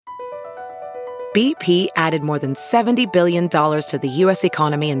BP added more than $70 billion to the U.S.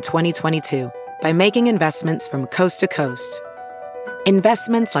 economy in 2022 by making investments from coast to coast.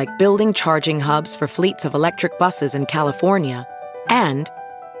 Investments like building charging hubs for fleets of electric buses in California and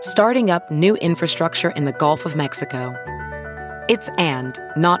starting up new infrastructure in the Gulf of Mexico. It's and,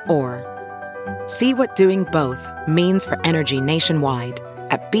 not or. See what doing both means for energy nationwide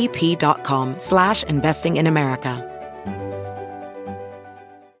at bp.com/investing in America.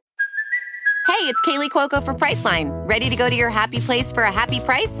 Hey, it's Kaylee Cuoco for Priceline. Ready to go to your happy place for a happy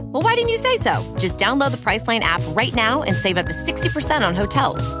price? Well, why didn't you say so? Just download the Priceline app right now and save up to 60% on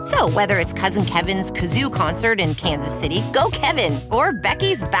hotels. So whether it's Cousin Kevin's Kazoo Concert in Kansas City, go Kevin, or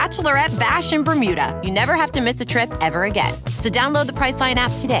Becky's Bachelorette Bash in Bermuda, you never have to miss a trip ever again. So download the Priceline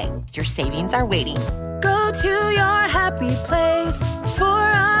app today. Your savings are waiting. Go to your happy place for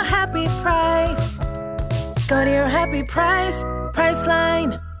a happy price. Go to your happy price,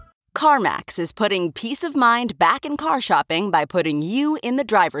 Priceline. CarMax is putting peace of mind back in car shopping by putting you in the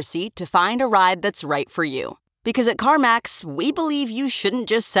driver's seat to find a ride that's right for you. Because at CarMax, we believe you shouldn't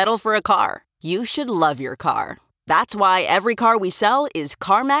just settle for a car. You should love your car. That's why every car we sell is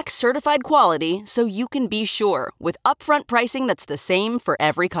CarMax certified quality, so you can be sure with upfront pricing that's the same for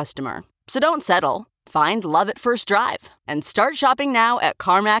every customer. So don't settle. Find love at first drive and start shopping now at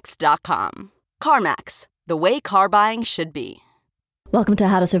CarMax.com. CarMax, the way car buying should be. Welcome to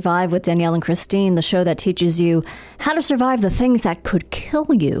How to Survive with Danielle and Christine, the show that teaches you how to survive the things that could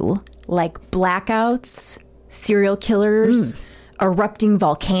kill you. Like blackouts, serial killers, erupting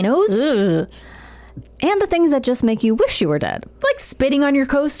volcanoes. Ugh. And the things that just make you wish you were dead. Like spitting on your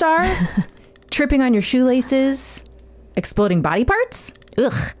co-star, tripping on your shoelaces, exploding body parts.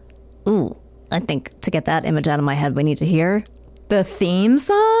 Ugh. Ooh, I think to get that image out of my head, we need to hear the theme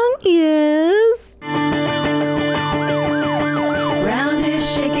song. Yes. Ground is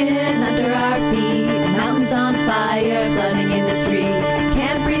shaking under our feet. Mountains on fire, flooding in the street.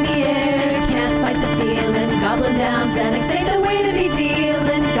 Can't breathe the air, can't fight the feeling. Gobbling down Xanax ain't the way to be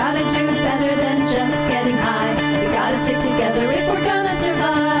dealing. Gotta do better than just getting high. We gotta stick together if we're gonna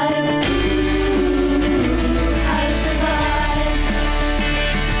survive. Ooh, how to survive.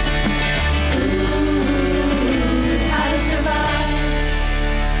 Ooh, how to survive.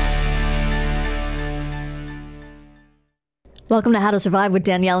 Welcome to How to Survive with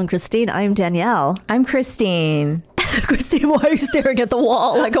Danielle and Christine. I'm Danielle. I'm Christine. Christine, why are you staring at the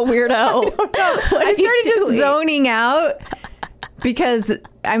wall like a weirdo? I started just zoning out because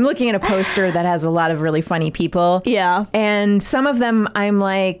I'm looking at a poster that has a lot of really funny people. Yeah. And some of them I'm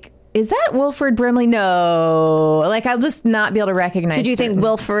like, is that Wilford Brimley? No. Like, I'll just not be able to recognize. Did you think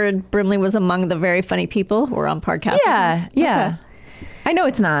Wilford Brimley was among the very funny people who were on podcast? Yeah. Yeah. Okay. I know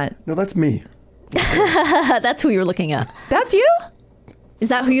it's not. No, that's me. That's who you were looking at. That's you? Is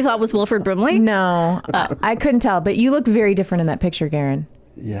that who you thought was Wilford Brimley? No, I couldn't tell. But you look very different in that picture, Garen.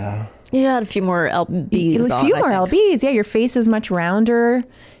 Yeah. You had a few more LBs. A few more LBs. Yeah, your face is much rounder.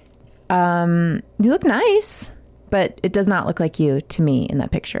 You look nice, but it does not look like you to me in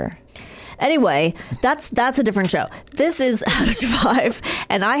that picture. Anyway, that's a different show. This is How to Survive,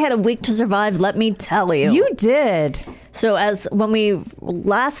 and I had a week to survive, let me tell you. You did. So when we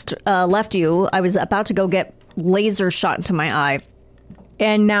last left you, I was about to go get laser shot into my eye.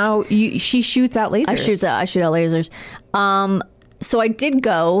 And now she shoots out lasers. I shoot out lasers. So I did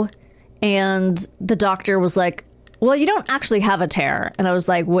go, and the doctor was like, well, you don't actually have a tear. And I was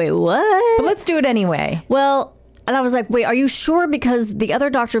like, wait, what? But let's do it anyway. Well, and I was like, wait, are you sure? Because the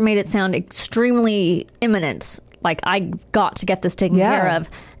other doctor made it sound extremely imminent. Like, I got to get this taken care of.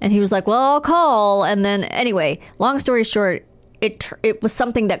 And he was like, well, I'll call. And then, anyway, long story short, it was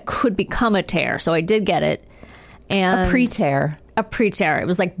something that could become a tear. So I did get it. And a pre-tear. A pre-tear. It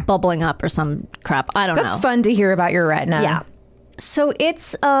was like bubbling up or some crap. I don't know. That's fun to hear about your retina. Yeah. So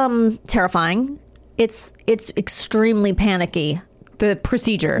it's terrifying. It's extremely panicky. The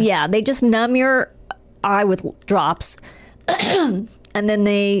procedure. Yeah. They just numb your eye with drops. And then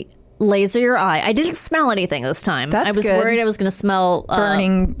they laser your eye. I didn't smell anything this time. That's I was good. worried I was going to smell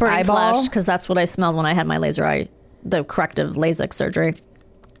burning eyeball flesh, because that's what I smelled when I had my laser eye, the corrective LASIK surgery.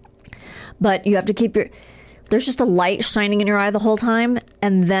 But you have to keep there's just a light shining in your eye the whole time,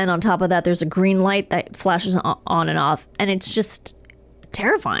 and then on top of that there's a green light that flashes on and off, and it's just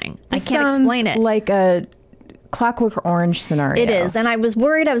terrifying. This I can't explain it. Like a Clockwork Orange scenario. It is, and I was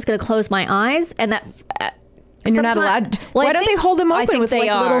worried I was going to close my eyes, and that. And you're not allowed. Why don't they hold them open with like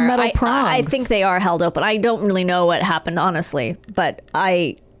little metal prongs? I think they are held open. I don't really know what happened, honestly, but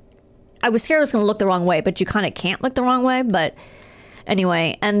I was scared I was going to look the wrong way. But you kind of can't look the wrong way. But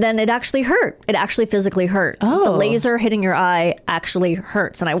Anyway, and then it actually hurt. It actually physically hurt. Oh. The laser hitting your eye actually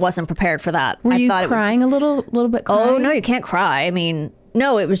hurts, and I wasn't prepared for that. Were I you thought crying it was a little bit? Crying? Oh no, you can't cry. I mean,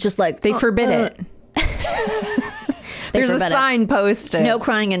 no, it was just like They forbid it. There's a forbid it. sign posted. No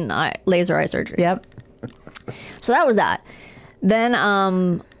crying in laser eye surgery. Yep. So that was that. Then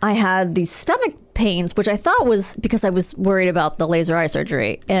I had these stomach pains, which I thought was because I was worried about the laser eye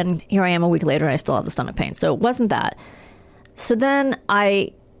surgery. And here I am a week later and I still have the stomach pain. So it wasn't that. So then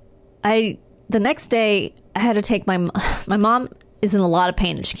I the next day I had to take my mom is in a lot of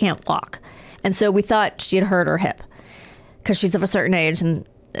pain and she can't walk. And so we thought she had hurt her hip because she's of a certain age and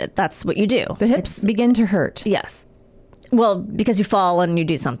that's what you do. The hips begin to hurt. Yes. Well, because you fall and you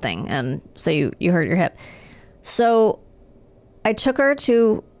do something and so you hurt your hip. So I took her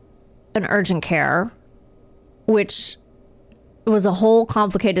to an urgent care, which was a whole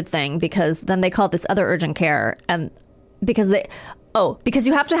complicated thing because then they called this other urgent care and because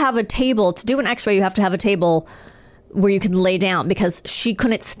you have to have a table to do an x-ray. You have to have a table where you can lay down because she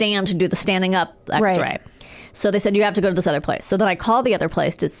couldn't stand to do the standing up x-ray. Right. So they said, you have to go to this other place. So then I called the other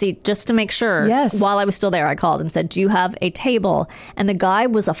place to see, just to make sure. Yes. While I was still there, I called and said, do you have a table? And the guy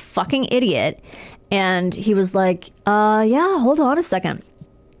was a fucking idiot. And he was like, yeah, hold on a second.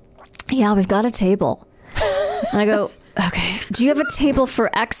 Yeah, we've got a table. And I go, okay, do you have a table for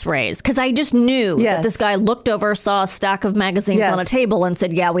x-rays? Because I just knew that this guy looked over, saw a stack of magazines on a table and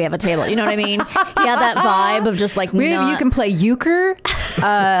said, yeah, we have a table. You know what I mean? He had that vibe of just like, You can play euchre,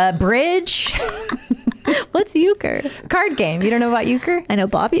 bridge. What's euchre? Card game. You don't know about euchre? I know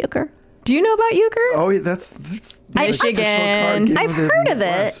Bob Euchre. Do you know about euchre? Oh, yeah, that's Michigan. I've heard of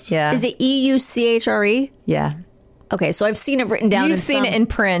it. Yeah. Is it EUCHRE? Yeah. Okay, so I've seen it written down. You've seen it in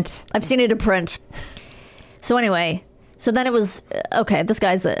print. I've seen it in print. So anyway, so then it was, okay, this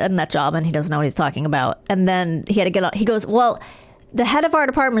guy's a nut job and he doesn't know what he's talking about. And then he had to get out. He goes, well, the head of our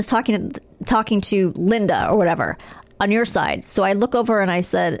department is talking to Linda or whatever on your side. So I look over and I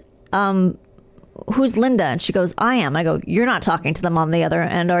said, who's Linda? And she goes, I am. I go, you're not talking to them on the other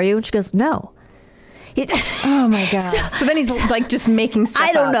end, are you? And she goes, no. Oh my God. So then he's like just making stuff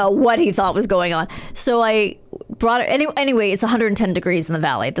I don't up. know what he thought was going on. So I brought it. Anyway, it's 110 degrees in the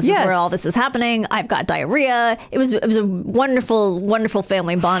valley. This is where all this is happening. I've got diarrhea. It was a wonderful, wonderful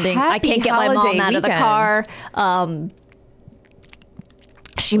family bonding. I can't get my mom out of the car.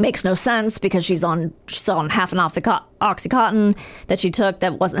 She makes no sense because she's on half an Oxycontin that she took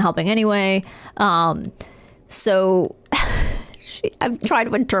that wasn't helping anyway. So I'm trying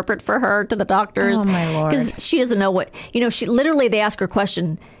to interpret for her to the doctors. Oh my Lord. Because she doesn't know what, she literally, they ask her a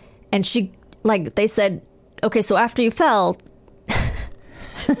question and she, like, they said, okay, so after you fell,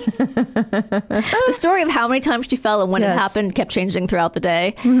 the story of how many times she fell and when it happened kept changing throughout the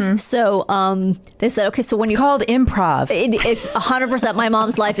day. Mm-hmm. So they said, okay, so when it's called improv. It's 100%. My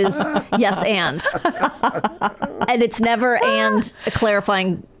mom's life is yes and it's never and a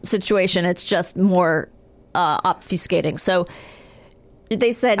clarifying situation. It's just more obfuscating. So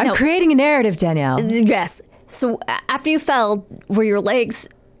they said, I'm creating a narrative, Danielle. Yes. So after you fell, were your legs?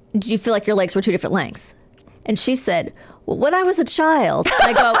 Did you feel like your legs were two different lengths? And she said, well, when I was a child,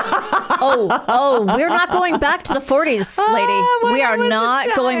 I go, oh, we're not going back to the 40s, lady. We are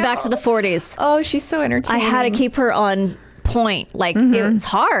not going back to the 40s. Oh, she's so entertaining. I had to keep her on point. Like, it's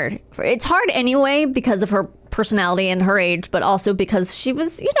hard. It's hard anyway because of her personality and her age, but also because she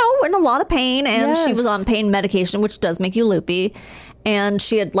was, in a lot of pain and she was on pain medication, which does make you loopy. And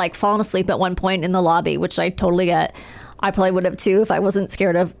she had fallen asleep at one point in the lobby, which I totally get. I probably would have too if I wasn't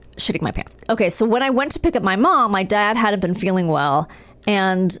scared of shitting my pants. Okay, so when I went to pick up my mom, my dad hadn't been feeling well.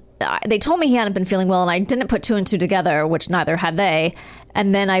 And they told me he hadn't been feeling well, and I didn't put two and two together, which neither had they.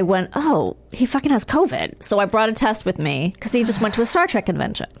 And then I went, oh, he fucking has COVID. So I brought a test with me because he just went to a Star Trek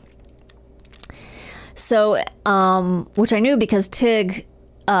convention. So, which I knew because Tig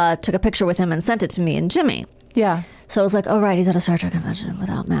took a picture with him and sent it to me and Jimmy. Yeah. So I was like, oh, right, he's at a Star Trek convention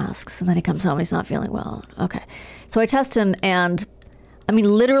without masks. And then he comes home, he's not feeling well. Okay. So I test him, and I mean,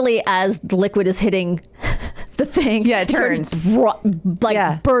 literally as the liquid is hitting the thing. Yeah, it turns.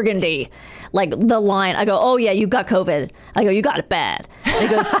 Burgundy. Like the line. I go, oh, yeah, you got COVID. I go, you got it bad. And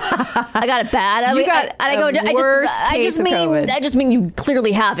he goes, I got it bad. I just mean you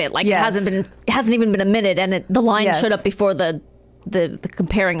clearly have it. Like it hasn't even been a minute, and the line showed up before the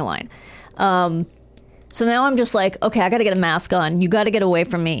comparing line. So now I'm just like, okay, I got to get a mask on. You got to get away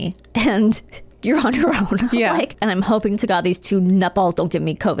from me. And you're on your own. Yeah. And I'm hoping to God these two nutballs don't give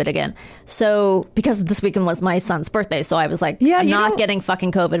me COVID again. So, because this weekend was my son's birthday. So I was like, I'm not getting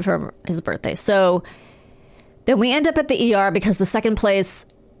fucking COVID for his birthday. So then we end up at the ER because the second place,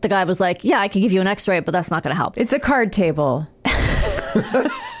 the guy was like, yeah, I could give you an x-ray, but that's not going to help. It's a card table.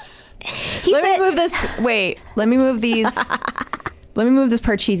 Let me move this. Wait, let me move these. Let me move this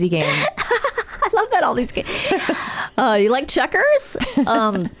Parcheesi game. I love that all these games. You like checkers?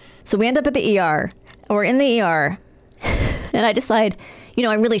 So we end up at the ER. We're in the ER. And I decide,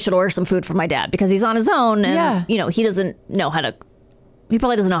 I really should order some food for my dad because he's on his own. And, he doesn't know he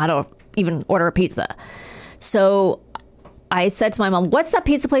probably doesn't know how to even order a pizza. So I said to my mom, what's that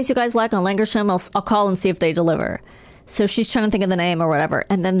pizza place you guys like on Langersham? I'll call and see if they deliver. So she's trying to think of the name or whatever.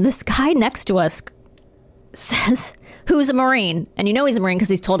 And then this guy next to us says, who's a Marine? And he's a Marine because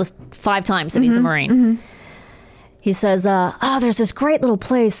he's told us 5 times that he's a Marine. Mm-hmm. He says, there's this great little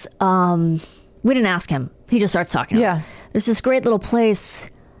place. We didn't ask him. He just starts talking to us. There's this great little place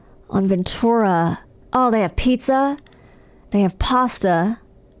on Ventura. Oh, they have pizza. They have pasta.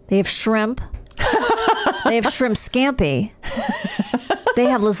 They have shrimp. They have shrimp scampi. They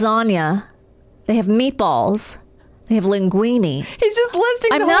have lasagna. They have meatballs. They have linguine. He's just listing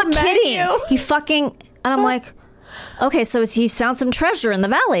the I'm whole not menu. kidding. He fucking... And I'm like, okay, so he's found some treasure in the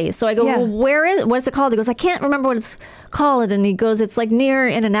valley. So I go, well, what's it called? He goes, I can't remember what it's called. And he goes, it's like near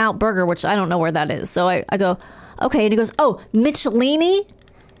In-N-Out Burger, which I don't know where that is. So I go, okay. And he goes, oh, Michelini?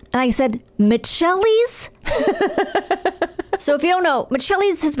 And I said, Michelli's? So if you don't know,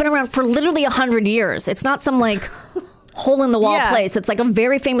 Michelli's has been around for literally 100 years. It's not some like hole-in-the-wall place. It's like a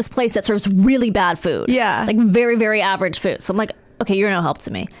very famous place that serves really bad food. Yeah. Like very, very average food. So I'm like, okay, you're no help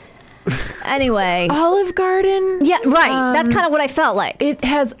to me. Anyway. Olive Garden? Yeah, right. That's kind of what I felt like. It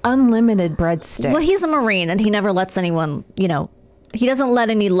has unlimited breadsticks. Well, he's a Marine and he never lets anyone, he doesn't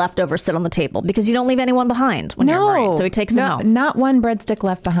let any leftovers sit on the table because you don't leave anyone behind when you're a Marine. So he takes them home. Not one breadstick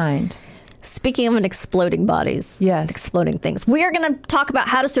left behind. Speaking of exploding bodies. Yes. Exploding things. We are going to talk about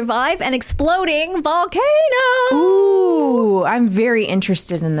how to survive an exploding volcano. Ooh, I'm very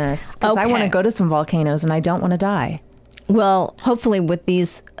interested in this because I Okay. want to go to some volcanoes and I don't want to die. Well, hopefully with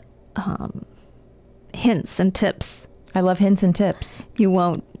these hints and tips, I love hints and tips. you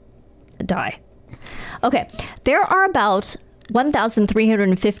won't die. Okay. There are about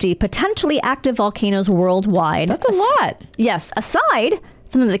 1,350 potentially active volcanoes worldwide. That's a lot. Yes. Aside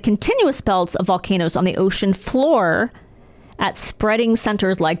from the continuous belts of volcanoes on the ocean floor at spreading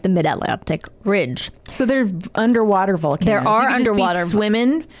centers like the Mid-Atlantic Ridge. So they're underwater volcanoes. There are you could underwater just be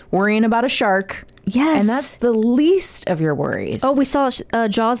swimming, worrying about a shark. Yes. And that's the least of your worries. Oh, we saw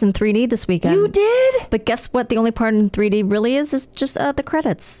Jaws in 3D this weekend. You did? But guess what? The only part in 3D really is just the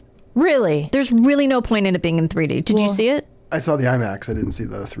credits. Really? There's really no point in it being in 3D. Did you see it? I saw the IMAX. I didn't see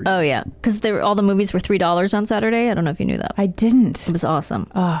the 3D. Oh, yeah. Because all the movies were $3 on Saturday. I don't know if you knew that. I didn't. It was awesome.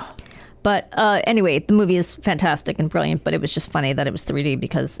 Oh. But anyway, the movie is fantastic and brilliant, but it was just funny that it was 3D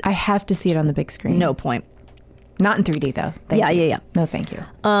because I have to see it on the big screen. no point. Not in 3D, though. Thank you. Yeah. No, thank you.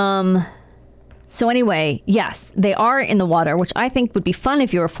 So anyway, yes, they are in the water, which I think would be fun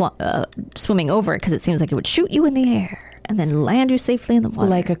if you were swimming over it because it seems like it would shoot you in the air and then land you safely in the water.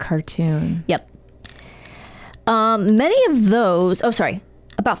 Like a cartoon. Yep. Many of those,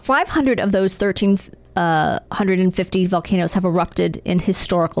 about 500 of those 1,350 volcanoes have erupted in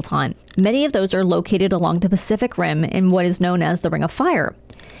historical time. Many of those are located along the Pacific Rim in what is known as the Ring of Fire.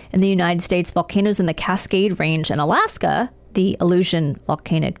 In the United States, volcanoes in the Cascade Range and Alaska, the Aleutian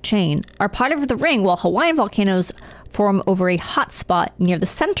volcanic chain, are part of the ring, while Hawaiian volcanoes form over a hot spot near the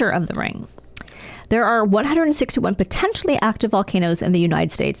center of the ring. There are 161 potentially active volcanoes in the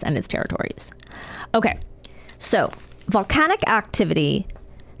United States and its territories. Okay. So, volcanic activity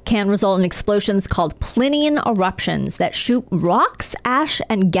can result in explosions called Plinian eruptions that shoot rocks, ash,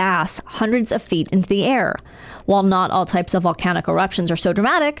 and gas hundreds of feet into the air. While not all types of volcanic eruptions are so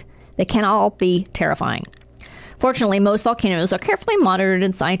dramatic, they can all be terrifying. Fortunately, most volcanoes are carefully monitored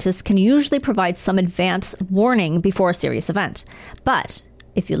and scientists can usually provide some advance warning before a serious event. But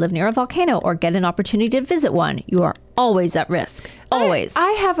if you live near a volcano or get an opportunity to visit one, you are always at risk. Always. I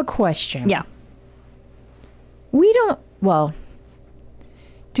have a question. Yeah.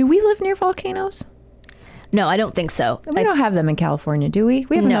 Do we live near volcanoes? No, I don't think so. We don't have them in California, do we?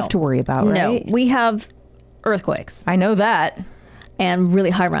 We have enough to worry about, right? No, we have earthquakes I know that. and really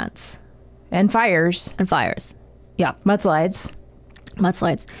high rents And fires. and fires. Yeah, Mudslides.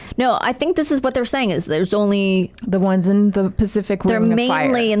 mudslides. No, I think this is what they're saying is there's only The ones in the Pacific they're Ring of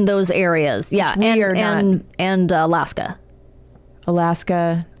mainly Fire. in those areas. Yeah, we and are not. and Alaska,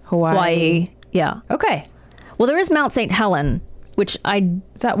 Alaska, Hawaii. Hawaii. Yeah. Okay. Well, there is Mount St. Helen, which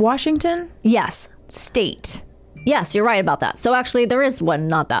Is that Washington? yes. State. Yes, you're right about that. So actually there is one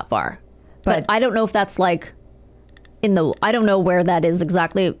not that far. But I don't know if that's like I don't know where that is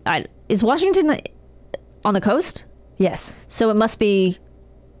exactly. Is Washington on the coast? Yes. So it must be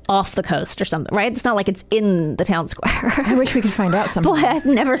off the coast or something, right? It's not like it's in the town square. I wish we could find out something. Boy, I've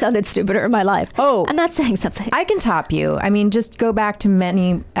never sounded stupider in my life. Oh. I'm not saying something. I can top you. I mean, just go back to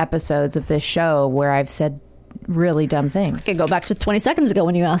many episodes of this show where I've said really dumb things. I could go back to 20 seconds ago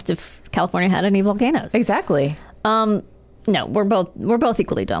when you asked if California had any volcanoes. Exactly. No, we're both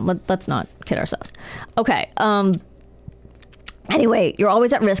equally dumb. Let's not kid ourselves. Okay. Anyway, you're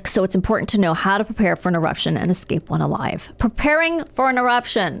always at risk, so it's important to know how to prepare for an eruption and escape one alive. Preparing for an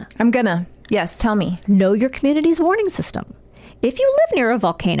eruption. Yes, tell me. Know your community's warning system. If you live near a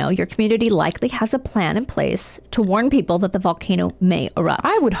volcano, your community likely has a plan in place to warn people that the volcano may erupt.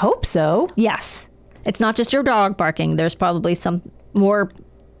 I would hope so. Yes. It's not just your dog barking. There's probably some more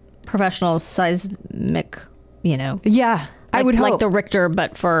professional seismic, Yeah, I would hope. Like the Richter,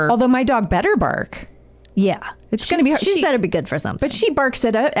 but for... Although my dog better bark. Yeah. It's going to be hard. She better be good for something. But she barks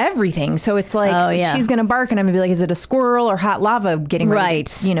at everything. So it's like, she's going to bark and I'm going to be like, is it a squirrel or hot lava getting ready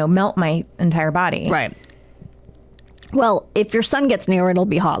to, melt my entire body? Right. Well, if your son gets near, it'll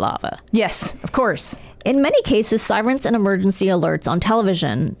be hot lava. Yes, of course. In many cases, sirens and emergency alerts on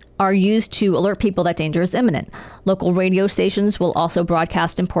television are used to alert people that danger is imminent. Local radio stations will also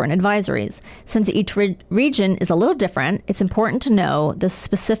broadcast important advisories. Since each region is a little different, it's important to know the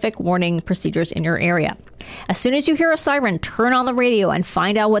specific warning procedures in your area. As soon as you hear a siren, turn on the radio and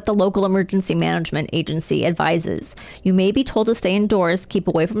find out what the local emergency management agency advises. You may be told to stay indoors, keep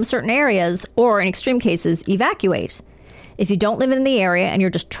away from certain areas, or in extreme cases, evacuate. If you don't live in the area and you're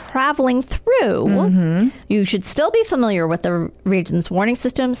just traveling through, you should still be familiar with the region's warning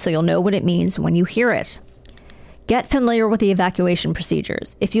system so you'll know what it means when you hear it. Get familiar with the evacuation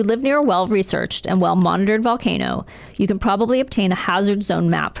procedures. If you live near a well-researched and well-monitored volcano, you can probably obtain a hazard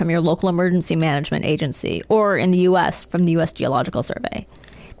zone map from your local emergency management agency, or in the U.S. from the U.S. Geological Survey.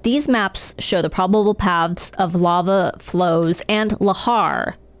 These maps show the probable paths of lava flows and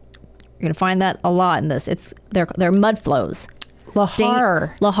lahar. You're going to find that a lot in this. They're mud flows.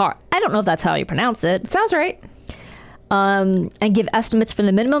 Lahar. Lahar. I don't know if that's how you pronounce it. Sounds right. And give estimates for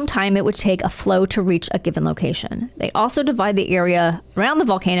the minimum time it would take a flow to reach a given location. They also divide the area around the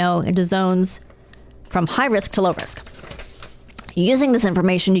volcano into zones from high risk to low risk. Using this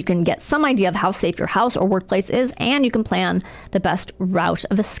information, you can get some idea of how safe your house or workplace is, and you can plan the best route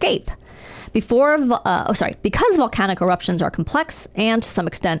of escape. Because volcanic eruptions are complex and to some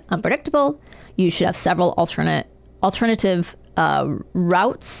extent unpredictable, you should have several alternative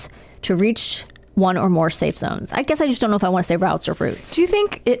routes to reach one or more safe zones. I guess I just don't know if I want to say routes or routes. Do you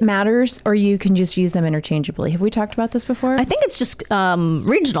think it matters, or you can just use them interchangeably? Have we talked about this before? I think it's just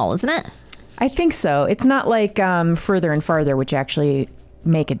regional, isn't it? I think so. It's not like further and farther, which actually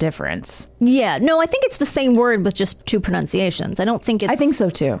make a difference. Yeah. No, I think it's the same word with just two pronunciations. I don't think it's... I think so,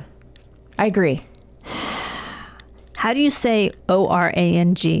 too. I agree. How do you say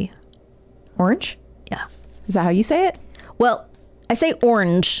O-R-A-N-G? Orange? Yeah. Is that how you say it? Well, I say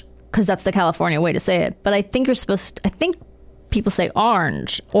orange because that's the California way to say it. But I think I think people say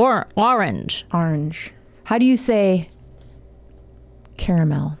orange or orange. Orange. How do you say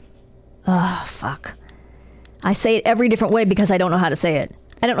caramel? Oh, fuck. I say it every different way because I don't know how to say it.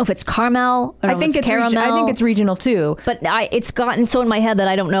 I don't know if it's caramel or I think it's caramel. I think it's regional too. But it's gotten so in my head that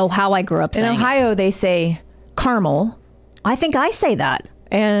I don't know how I grew up saying it. In Ohio, they say caramel. I think I say that.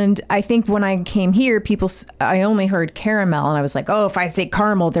 And I think when I came here, I only heard caramel, and I was like, oh, if I say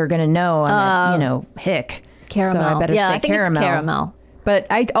caramel, they're going to know. I'm hick. Caramel. So I better say I think caramel. It's caramel. But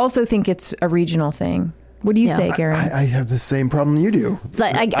I also think it's a regional thing. What do you say, Karen? I have the same problem you do. It's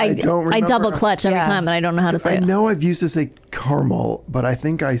like I double clutch every time, and I don't know how to say it. I know I've used to say caramel, but I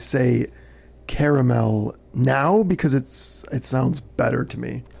think I say caramel now because it sounds better to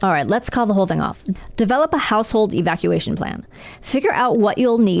me. All right, let's call the whole thing off. Develop a household evacuation plan. Figure out what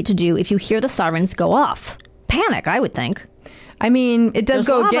you'll need to do if you hear the sirens go off. Panic, I would think. I mean, it does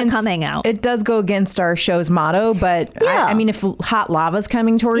go against coming out. It does go against our show's motto, but yeah. I mean, if hot lava's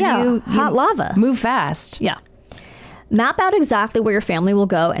coming toward you, hot lava, move fast. Yeah. Map out exactly where your family will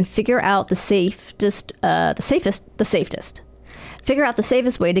go and figure out the safest. Figure out the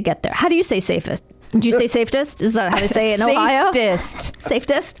safest way to get there. How do you say safest? Did you say safest? Is that how to say it in Ohio?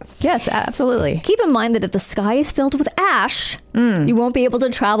 Safest? Yes, absolutely. Keep in mind that if the sky is filled with ash, you won't be able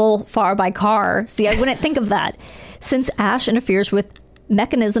to travel far by car. See, I wouldn't think of that. Since ash interferes with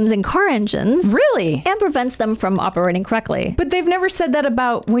mechanisms in car engines. Really? And prevents them from operating correctly. But they've never said that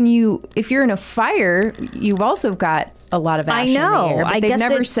about if you're in a fire, you've also got a lot of ash in the air. But they've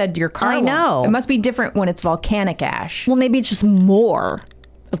never said your car won't. know. It must be different when it's volcanic ash. Well, maybe it's just more.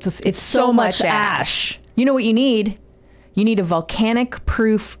 It's so much ash. You know what you need? You need a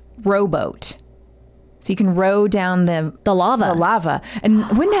volcanic-proof rowboat. So you can row down the lava. And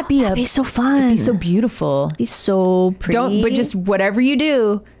wouldn't that be That'd be so fun. It'd be so beautiful. It'd be so pretty. But just whatever you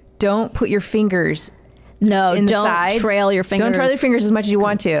do, don't put your fingers No, in the don't sides. trail your fingers. Don't trail your fingers as much as you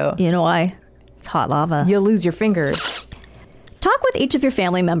want to. You know why? It's hot lava. You'll lose your fingers. Talk with each of your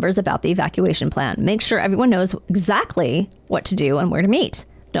family members about the evacuation plan. Make sure everyone knows exactly what to do and where to meet.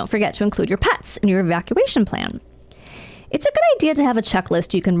 Don't forget to include your pets in your evacuation plan. It's a good idea to have a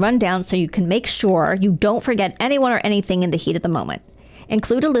checklist you can run down so you can make sure you don't forget anyone or anything in the heat of the moment.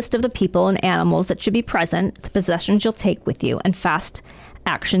 Include a list of the people and animals that should be present, the possessions you'll take with you, and fast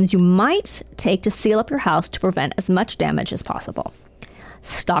actions you might take to seal up your house to prevent as much damage as possible.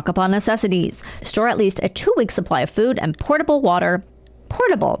 Stock up on necessities. Store at least a 2-week supply of food and portable water.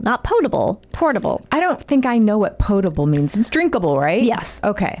 Portable, not potable, portable. I don't think I know what potable means. It's drinkable, right? Yes.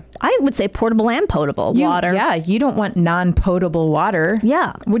 Okay. I would say portable and potable water. Yeah, you don't want non-potable water.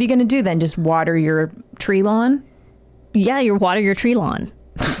 Yeah. What are you going to do then? Just water your tree lawn? Yeah, you water your tree lawn.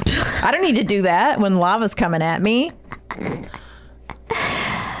 I don't need to do that when lava's coming at me.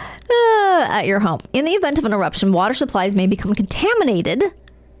 At your home. In the event of an eruption, water supplies may become contaminated.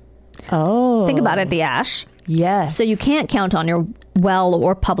 Oh. Think about it, the ash. Yes. So you can't count on your well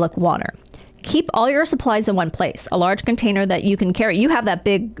or public water. Keep all your supplies in one place. A large container that you can carry. You have that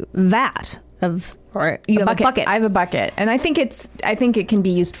big vat of, or you have a bucket. I have a bucket, and I think it can be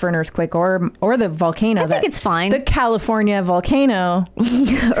used for an earthquake or the volcano. I think it's fine. The California volcano.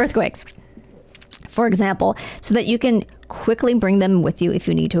 Earthquakes, for example, so that you can quickly bring them with you if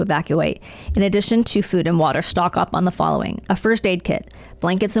you need to evacuate. In addition to food and water, stock up on the following: a first aid kit,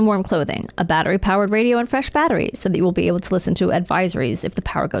 blankets and warm clothing, a battery-powered radio and fresh batteries so that you will be able to listen to advisories if the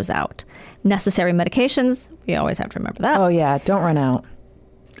power goes out. Necessary medications, we always have to remember that. Oh yeah, don't run out.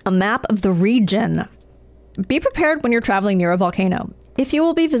 A map of the region. Be prepared when you're traveling near a volcano. If you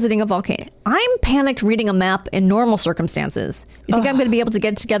will be visiting a volcano, I'm panicked reading a map in normal circumstances. You think I'm going to be able to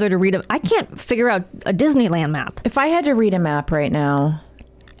get together to read I can't figure out a Disneyland map. If I had to read a map right now,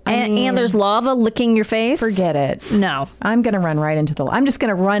 And there's lava licking your face? Forget it. No. I'm going to run right into I'm just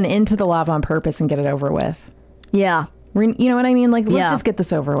going to run into the lava on purpose and get it over with. Yeah. You know what I mean? Like, let's just get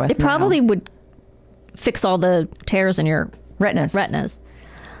this over with. It probably would fix all the tears in your retinas.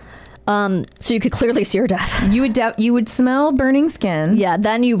 So you could clearly see your death. You would smell burning skin. Yeah,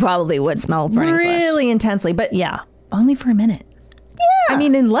 then you probably would smell burning flesh. Really intensely, but yeah, only for a minute. Yeah. I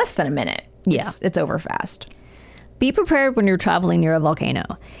mean, in less than a minute. Yeah. It's over fast. Be prepared when you're traveling near a volcano.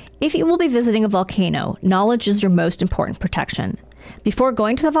 If you will be visiting a volcano, knowledge is your most important protection. Before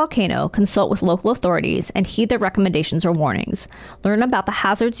going to the volcano, consult with local authorities and heed their recommendations or warnings. Learn about the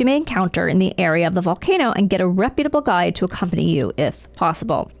hazards you may encounter in the area of the volcano and get a reputable guide to accompany you if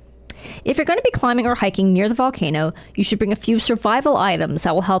possible. If you're going to be climbing or hiking near the volcano, you should bring a few survival items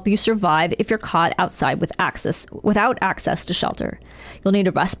that will help you survive if you're caught outside without access to shelter. You'll need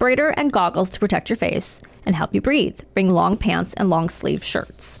a respirator and goggles to protect your face and help you breathe. Bring long pants and long sleeve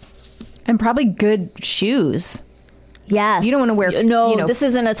shirts. And probably good shoes. Yes. You don't want to wear this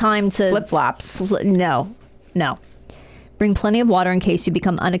isn't a time to flip-flops. No. Bring plenty of water in case you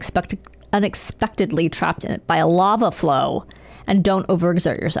become unexpectedly trapped in it by a lava flow. And don't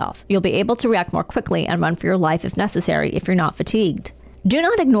overexert yourself. You'll be able to react more quickly and run for your life if necessary if you're not fatigued. Do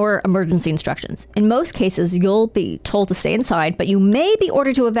not ignore emergency instructions. In most cases, you'll be told to stay inside, but you may be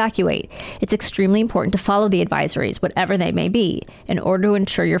ordered to evacuate. It's extremely important to follow the advisories, whatever they may be, in order to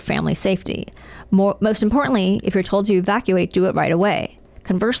ensure your family's safety. Most importantly, if you're told to evacuate, do it right away.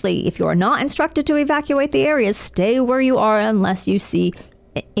 Conversely, if you are not instructed to evacuate the area, stay where you are unless you see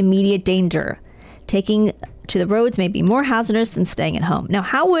immediate danger. Taking to the roads may be more hazardous than staying at home. Now,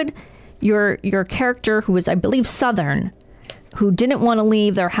 how would your character, who was, I believe, Southern, who didn't want to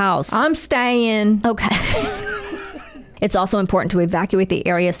leave their house... I'm staying. Okay. It's also important to evacuate the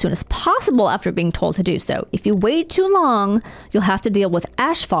area as soon as possible after being told to do so. If you wait too long, you'll have to deal with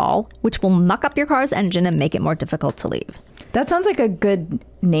ashfall, which will muck up your car's engine and make it more difficult to leave. That sounds like a good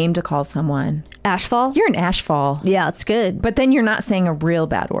name to call someone. Ashfall? You're an ashfall. Yeah, it's good. But then you're not saying a real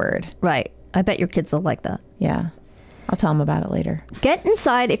bad word. Right. I bet your kids will like that. Yeah. I'll tell them about it later. Get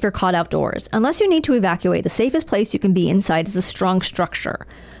inside if you're caught outdoors. Unless you need to evacuate, the safest place you can be inside is a strong structure.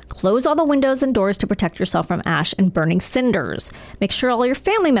 Close all the windows and doors to protect yourself from ash and burning cinders. Make sure all your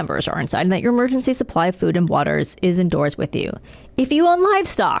family members are inside and that your emergency supply of food and water is indoors with you. If you own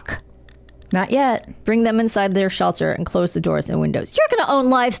livestock... Not yet. Bring them inside their shelter and close the doors and windows. You're going to own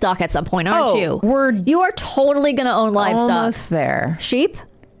livestock at some point, aren't you? You are totally going to own livestock. Almost there. Sheep?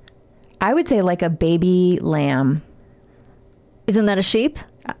 I would say like a baby lamb. Isn't that a sheep?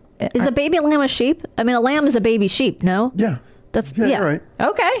 Is a baby lamb a sheep? I mean, a lamb is a baby sheep, no? Yeah. That's Yeah, you're right.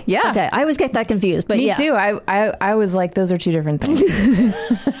 Okay, yeah. Okay, I always get that confused, but Me yeah. too. I was like, those are two different things.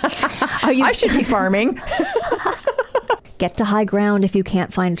 I should be farming. Get to high ground if you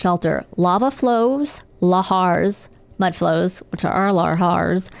can't find shelter. Lava flows, lahars, mud flows, which are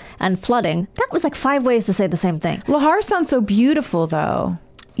lahars, and flooding. That was like 5 ways to say the same thing. Lahar sounds so beautiful, though.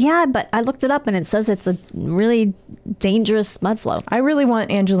 Yeah, but I looked it up and it says it's a really dangerous mud flow. I really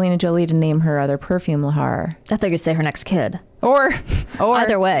want Angelina Jolie to name her other perfume Lahar. I thought you'd say her next kid. Or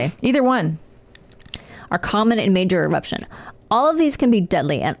Either way. Either one. Are common in major eruption. All of these can be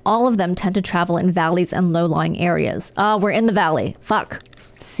deadly, and all of them tend to travel in valleys and low-lying areas. We're in the valley. Fuck.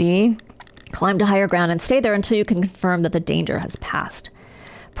 See? Climb to higher ground and stay there until you can confirm that the danger has passed.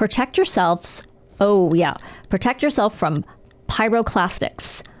 Protect yourselves. Protect yourself from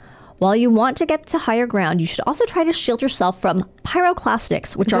pyroclastics. While you want to get to higher ground, you should also try to shield yourself from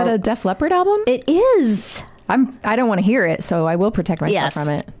pyroclastics, which Is that a Def Leppard album? It is. I don't want to hear it, so I will protect myself from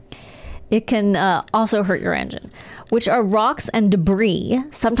it. It can also hurt your engine, which are rocks and debris,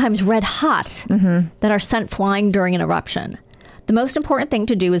 sometimes red hot, that are sent flying during an eruption. The most important thing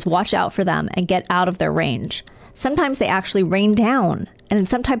to do is watch out for them and get out of their range. Sometimes they actually rain down, and in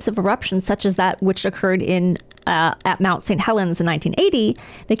some types of eruptions, such as that which occurred at Mount St. Helens in 1980,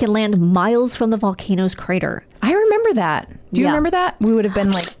 they can land miles from the volcano's crater. I remember that. Do you Yeah. remember that? We would have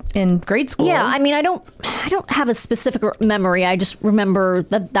been like in grade school. Yeah, I mean, I don't have a specific memory. I just remember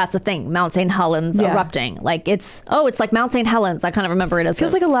that that's a thing. Mount St. Helens erupting. Like it's like Mount St. Helens. I kind of remember it as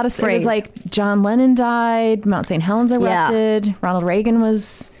Feels like a lot of phrase. It was like John Lennon died, Mount St. Helens erupted, Ronald Reagan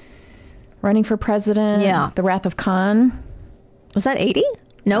was running for president. Yeah. The Wrath of Khan. Was that 80?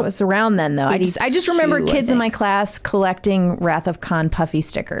 No, It was around then though. I just remember 82, I kids in my think. class collecting Wrath of Khan puffy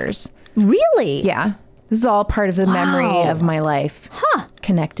stickers. Really? Yeah. This is all part of the memory of my life. Huh.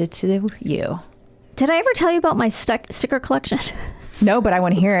 Connected to you. Did I ever tell you about my sticker collection? No, but I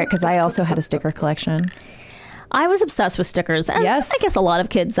want to hear it because I also had a sticker collection. I was obsessed with stickers. As Yes. I guess a lot of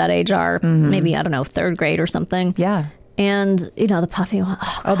kids that age are. Maybe, I don't know, 3rd grade or something. Yeah. And, the puffy one.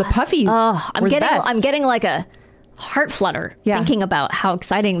 Oh, the puffy. I'm were the best. I'm getting like a heart flutter thinking about how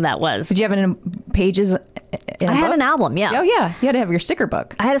exciting that was. Did you have it in pages? In a I had book? an album, yeah. Oh, yeah. You had to have your sticker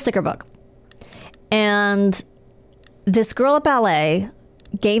book. I had a sticker book. And this girl at ballet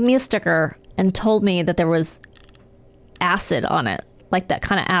gave me a sticker and told me that there was acid on it, like that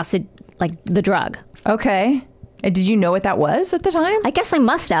kind of acid, like the drug. Okay. And did you know what that was at the time? I guess I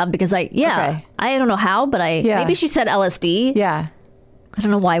must have because I don't know how, but maybe she said LSD. Yeah. I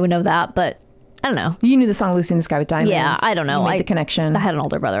don't know why I would know that, but I don't know. You knew the song Lucy in the Sky with Diamonds. Yeah, I don't know. You made the connection. I had an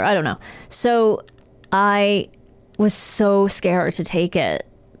older brother. I don't know. So I was so scared to take it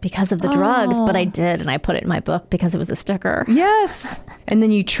because of the drugs, but I did, and I put it in my book because it was a sticker. Yes. And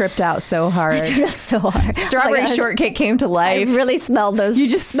then you tripped out so hard. That's so hard. Strawberry Like, shortcake came to I life. really smelled those. You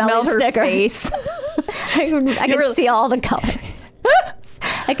just smelled her stickers. face. I could see all the colors.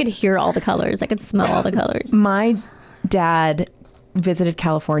 I could hear all the colors. I could smell all the colors. My dad visited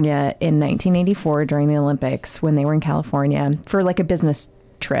California in 1984 during the Olympics when they were in California for like a business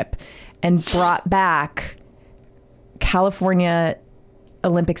trip and brought back California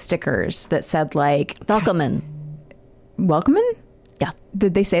Olympic stickers that said like Velkomen. Welcomin'? Yeah.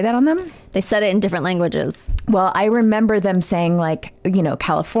 Did they say that on them? They said it in different languages. Well, I remember them saying like,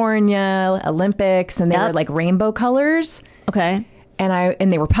 California Olympics, and they were like rainbow colors, Okay.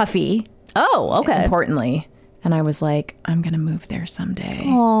 and they were puffy. Oh, okay. Importantly. And I was like, I'm going to move there someday.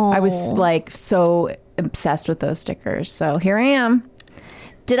 I was like so obsessed with those stickers. So here I am.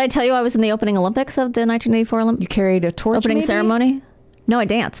 Did I tell you I was in the opening Olympics of the 1984 You Olympics carried a torch opening maybe? ceremony? No, I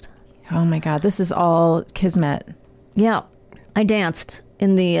danced. Oh my God. This is all kismet. Yeah, I danced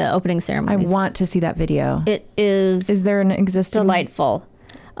in the opening I ceremony. want to see that video. It is Is there an existing? delightful.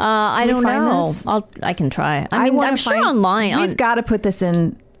 I we don't find know. this? I can try. I mean, wanna I'm sure find- online. We've got to put this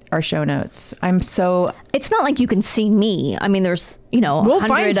in our show notes. It's not like you can see me. I mean, there's, We'll 100,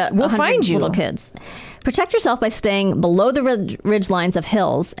 find- we'll 100 find you. little kids. Protect yourself by staying below the ridge lines of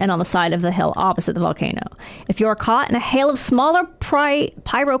hills and on the side of the hill opposite the volcano. If you are caught in a hail of smaller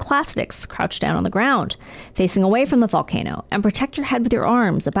pyroclastics, crouch down on the ground, facing away from the volcano, and protect your head with your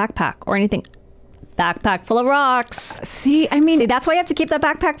arms, a backpack, or anything. Backpack full of rocks. See, I mean, See, that's why you have to keep that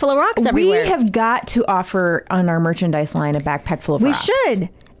backpack full of rocks everywhere. we have got to offer on our merchandise line a backpack full of We rocks. should.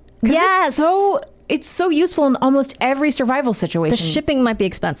 Yes. It's so useful in almost every survival situation. The shipping might be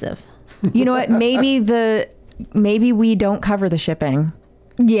expensive. You know what? Maybe we don't cover the shipping.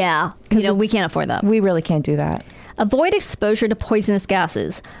 Yeah. We it's- can't afford that. We really can't do that. Avoid exposure to poisonous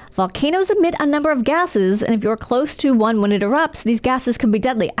gases. Volcanoes emit a number of gases, and if you're close to one when it erupts, these gases can be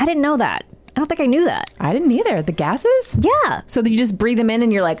deadly. I didn't know that. I don't think I knew that. I didn't either. The gases? Yeah. So you just breathe them in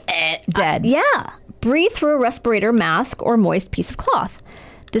and you're like, dead. Yeah. Breathe through a respirator, mask, or moist piece of cloth.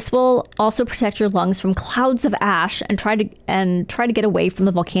 This will also protect your lungs from clouds of ash and try to get away from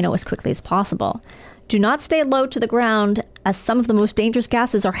the volcano as quickly as possible. Do not stay low to the ground, as some of the most dangerous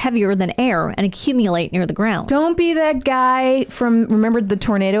gases are heavier than air and accumulate near the ground. Don't be that guy from, remember the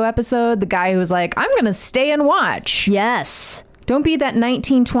tornado episode? The guy who was like, I'm going to stay and watch. Yes. Don't be that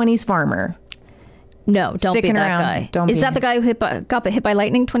 1920s farmer. No, don't Sticking be that around. guy. Don't Is be that the guy who got hit by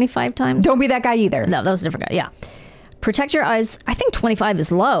lightning 25 times? Don't be that guy either. No, that was a different guy. Yeah. Protect your eyes. I think 25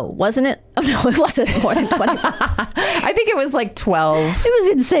 is low, wasn't it? Oh, no, it wasn't more than 25. I think it was like 12. It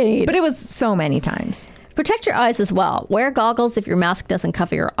was insane. But it was so many times. Protect your eyes as well. Wear goggles if your mask doesn't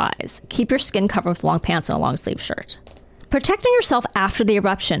cover your eyes. Keep your skin covered with long pants and a long sleeve shirt. Protecting yourself after the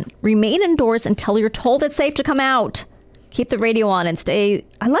eruption. Remain indoors until you're told it's safe to come out. Keep the radio on and stay.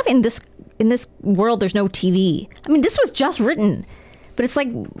 I love in this world there's no TV. I mean, this was just written. But it's like,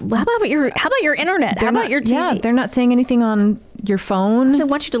 how about your internet? How about your TV? Yeah, they're not saying anything on your phone. They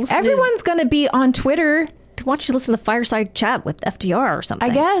want you to listen. Everyone's going to be on Twitter. They want you to listen to Fireside Chat with FDR or something.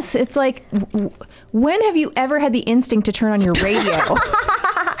 I guess it's like, when have you ever had the instinct to turn on your radio?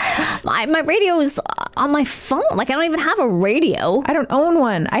 My radio is on my phone. Like, I don't even have a radio. I don't own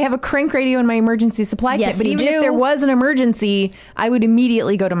one. I have a crank radio in my emergency supply Yes, kit. But you even do. if there was an emergency, I would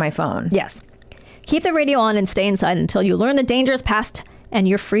immediately go to my phone. Yes. Keep the radio on and stay inside until you learn the danger is past and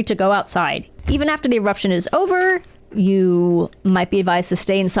you're free to go outside. Even after the eruption is over, you might be advised to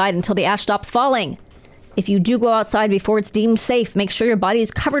stay inside until the ash stops falling. If you do go outside before it's deemed safe, make sure your body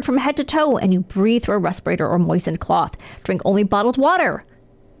is covered from head to toe and you breathe through a respirator or moistened cloth. Drink only bottled water.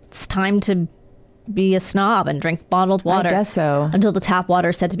 It's time to be a snob and drink bottled water. I guess so. Until the tap water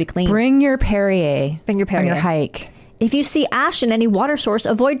is said to be clean. Bring your Perrier. Bring your Perrier. On your hike. If you see ash in any water source,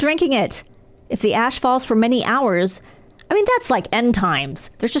 avoid drinking it. If the ash falls for many hours, I mean, that's like end times.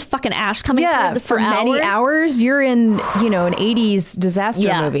 There's just fucking ash coming through for many hours. You're in, an 80s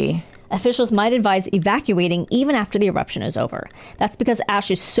disaster movie. Officials might advise evacuating even after the eruption is over. That's because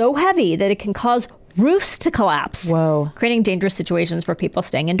ash is so heavy that it can cause roofs to collapse. Whoa. Creating dangerous situations for people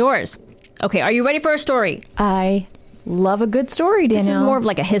staying indoors. Okay, are you ready for a story? I love a good story, Danielle. This is more of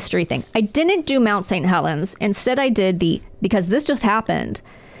like a history thing. I didn't do Mount St. Helens. Instead, I did because this just happened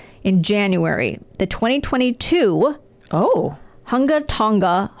in January, the 2022 Hunga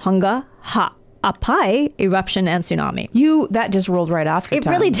Tonga Hunga Ha'apai eruption and tsunami. That just rolled right off your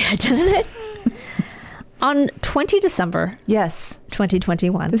tongue. It really did, didn't it? On 20 December. Yes.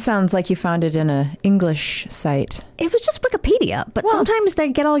 2021. This sounds like you found it in an English site. It was just Wikipedia, but sometimes they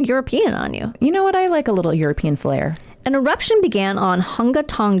get all European on you. You know what? I like a little European flair. An eruption began on Hunga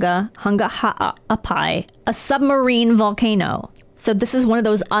Tonga Hunga Ha'apai, a submarine volcano. So this is one of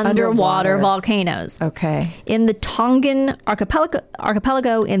those underwater volcanoes. Okay. In the Tongan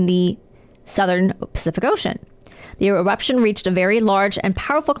archipelago in the southern Pacific Ocean. The eruption reached a very large and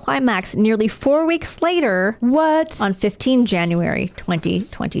powerful climax nearly 4 weeks later. What? On 15 January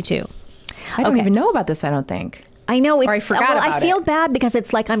 2022. I don't even know about this, I don't think. I know. I forgot about it. I feel bad because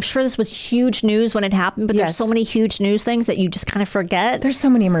it's like, I'm sure this was huge news when it happened, but there's so many huge news things that you just kind of forget. There's so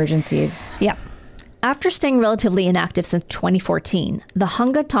many emergencies. Yeah. After staying relatively inactive since 2014, the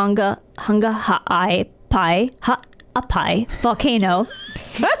Hunga Tonga Hunga Ha'apai volcano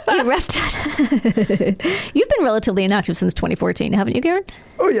erupted. You've been relatively inactive since 2014, haven't you, Garen?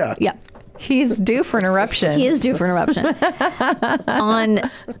 Oh, yeah. Yeah. He's due for an eruption. He is due for an eruption. On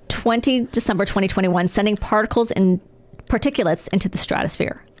 20 December 2021, sending particulates into the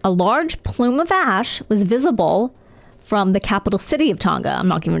stratosphere. A large plume of ash was visible from the capital city of Tonga. I'm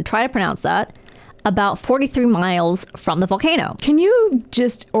not going to try to pronounce that. About 43 miles from the volcano. Can you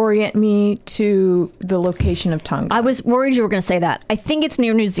just orient me to the location of Tonga? I was worried you were going to say that. I think it's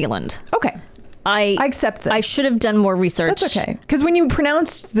near New Zealand. Okay. I accept this. I should have done more research. That's okay. Because when you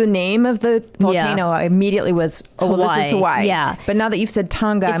pronounced the name of the volcano, I immediately was, well, this is Hawaii. Yeah. But now that you've said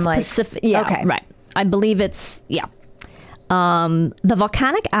Tonga, It's I'm like, Pacific. Yeah, okay. Right. I believe it's, the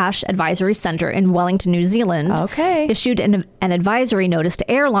Volcanic Ash Advisory Center in Wellington, New Zealand issued an advisory notice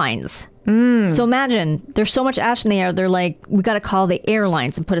to airlines. So imagine, there's so much ash in the air, they're like, we got to call the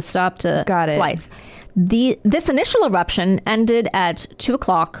airlines and put a stop to flights. This initial eruption ended at 2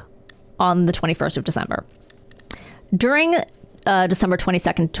 o'clock on the 21st of December. During December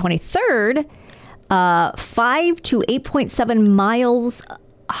 22nd, 23rd, 5 to 8.7 miles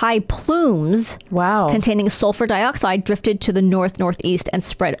high plumes containing sulfur dioxide drifted to the northeast and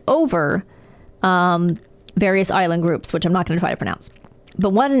spread over various island groups, which I'm not going to try to pronounce.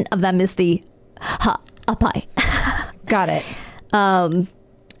 But one of them is the Ha'apai. Got it.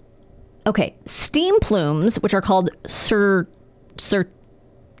 Okay, steam plumes, which are called Surtsayan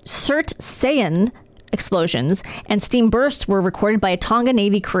explosions, and steam bursts were recorded by a Tonga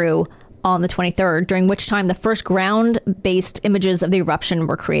Navy crew on the 23rd, during which time the first ground-based images of the eruption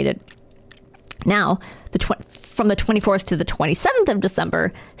were created. Now, from the 24th to the 27th of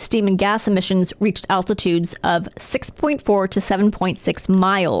December, steam and gas emissions reached altitudes of 6.4 to 7.6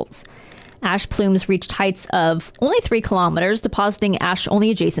 miles. Ash plumes reached heights of only 3 kilometers, depositing ash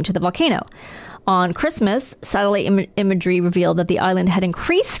only adjacent to the volcano. On Christmas, satellite imagery revealed that the island had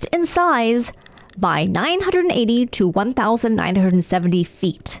increased in size by 980 to 1,970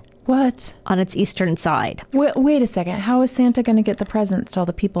 feet. What? On its eastern side. Wait a second. How is Santa going to get the presents to all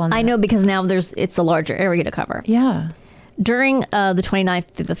the people on that? I know, because now it's a larger area to cover. Yeah. During the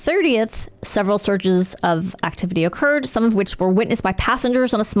 29th through the 30th, several surges of activity occurred, some of which were witnessed by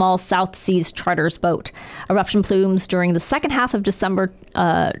passengers on a small South Seas charters boat. Eruption plumes during the second half of December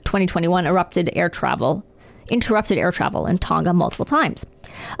 2021 interrupted air travel in Tonga multiple times.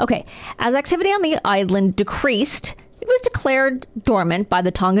 Okay, as activity on the island decreased, it was declared dormant by the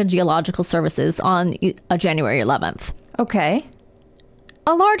Tonga Geological Services on January 11th. Okay.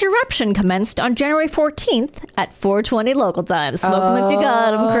 A large eruption commenced on January 14th at 4:20 local time. Smoke them if you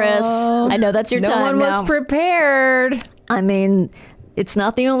got them, Chris. I know that's your time now. No one was prepared. I mean, it's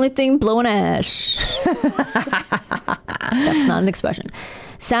not the only thing blowing ash. That's not an expression.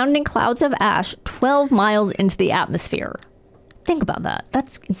 Sounding clouds of ash 12 miles into the atmosphere. Think about that.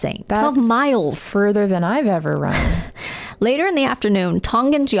 That's insane. That's 12 miles. Further than I've ever run. Later in the afternoon,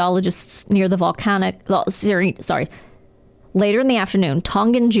 Tongan geologists near the Later in the afternoon,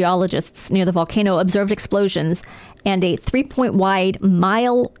 Tongan geologists near the volcano observed explosions and a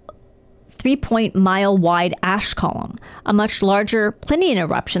 3-point-mile wide ash column. A much larger Plinian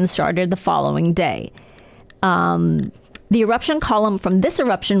eruption started the following day. The eruption column from this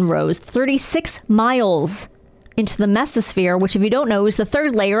eruption rose 36 miles into the mesosphere, which, if you don't know, is the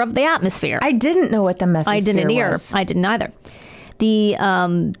third layer of the atmosphere. I didn't know what the mesosphere was. I didn't either.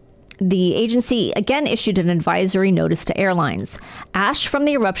 The agency again issued an advisory notice to airlines. Ash from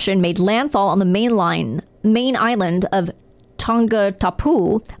the eruption made landfall on the main island of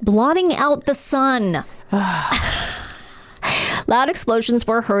Tongatapu, blotting out the sun. Loud explosions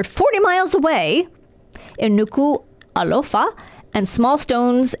were heard 40 miles away in Nuku Alofa, and small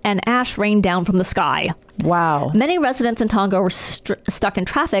stones and ash rained down from the sky. Wow. Many residents in Tonga were stuck in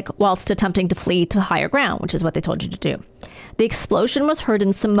traffic whilst attempting to flee to higher ground, which is what they told you to do. The explosion was heard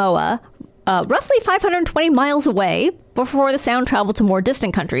in Samoa, roughly 520 miles away, before the sound traveled to more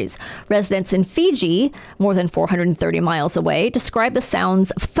distant countries. Residents in Fiji, more than 430 miles away, described the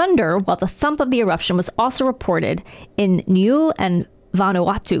sounds of thunder, while the thump of the eruption was also reported in Niue and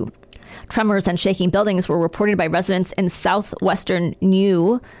Vanuatu. Tremors and shaking buildings were reported by residents in southwestern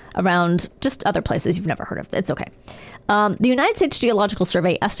Niue, around just other places you've never heard of. It's okay. The United States Geological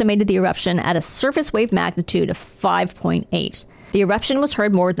Survey estimated the eruption at a surface wave magnitude of 5.8. The eruption was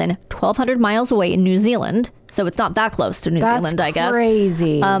heard more than 1,200 miles away in New Zealand, so it's not that close to New Zealand, I guess. That's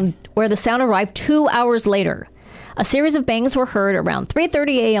crazy. Where the sound arrived 2 hours later. A series of bangs were heard around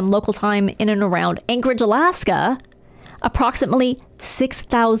 3:30 a.m. local time in and around Anchorage, Alaska, approximately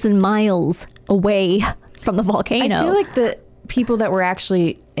 6,000 miles away from the volcano. I feel like the people that were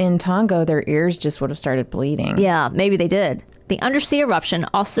actually in Tonga, their ears just would have started bleeding. Yeah, maybe they did. The undersea eruption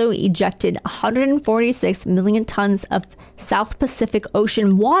also ejected 146 million tons of South Pacific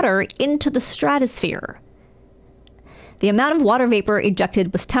Ocean water into the stratosphere. The amount of water vapor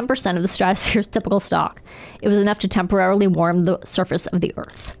ejected was 10% of the stratosphere's typical stock. It was enough to temporarily warm the surface of the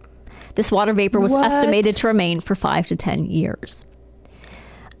Earth. This water vapor was estimated to remain for 5 to 10 years.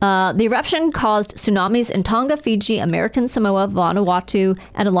 The eruption caused tsunamis in Tonga, Fiji, American Samoa, Vanuatu,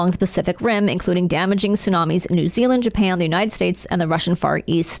 and along the Pacific Rim, including damaging tsunamis in New Zealand, Japan, the United States, and the Russian Far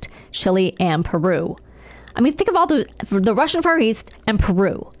East, Chile, and Peru. I mean, think of all the Russian Far East and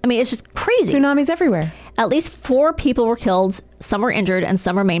Peru. I mean, it's just crazy. Tsunamis everywhere. At least 4 people were killed, some were injured, and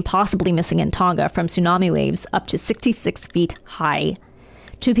some remain possibly missing in Tonga from tsunami waves up to 66 feet high.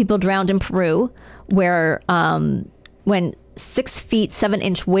 2 people drowned in Peru, where when 6 feet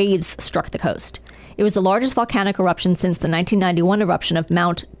 7-inch waves struck the coast. It was the largest volcanic eruption since the 1991 eruption of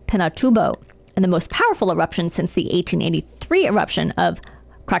Mount Pinatubo, and the most powerful eruption since the 1883 eruption of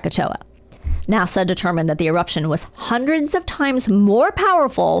Krakatoa. NASA determined that the eruption was hundreds of times more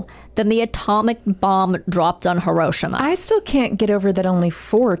powerful than the atomic bomb dropped on Hiroshima. I still can't get over that only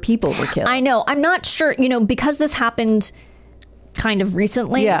 4 people were killed. I know. I'm not sure, because this happened kind of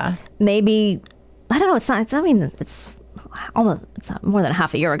recently. Yeah. Maybe, I don't know. It's almost, it's not more than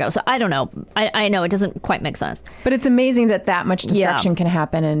half a year ago. So I don't know. I know it doesn't quite make sense. But it's amazing that much destruction can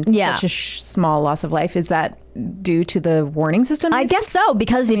happen in such a small loss of life. Is that due to the warning system? I guess so,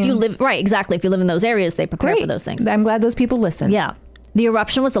 because if you live, right, exactly. If you live in those areas, they prepare for those things. I'm glad those people listen. Yeah. The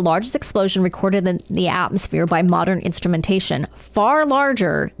eruption was the largest explosion recorded in the atmosphere by modern instrumentation, far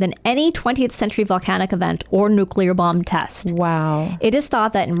larger than any 20th century volcanic event or nuclear bomb test. Wow. It is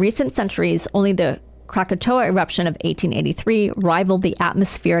thought that in recent centuries, only the Krakatoa eruption of 1883 rivaled the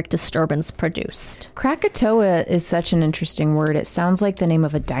atmospheric disturbance produced. Krakatoa is such an interesting word. It sounds like the name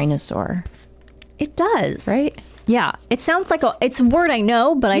of a dinosaur. It does. Right? Yeah. It sounds like it's a word I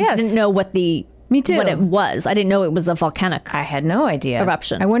know, but I didn't know what Me too. what it was. I didn't know it was a volcanic I had no idea.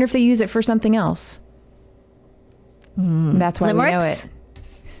 eruption. I wonder if they use it for something else. That's why Limericks? we know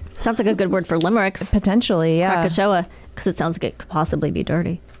it. Sounds like a good word for limericks. Potentially, yeah. Krakatoa, because it sounds like it could possibly be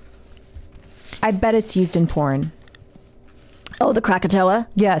dirty. I bet it's used in porn. Oh, the Krakatoa?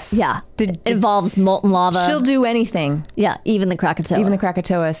 Yes. Yeah. It involves molten lava. She'll do anything. Yeah, even the Krakatoa. Even the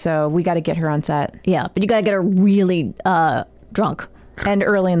Krakatoa, so we got to get her on set. Yeah, but you got to get her really drunk. And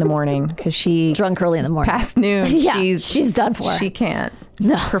early in the morning, because she... Drunk early in the morning. Past noon, Yeah, she's done for. She can't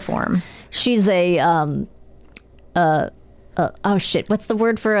perform. She's a... oh, shit. What's the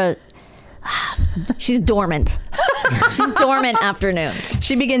word for a... She's dormant. She's dormant afternoon.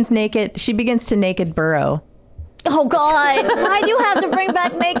 She begins to naked burrow. Oh, God. Why do you have to bring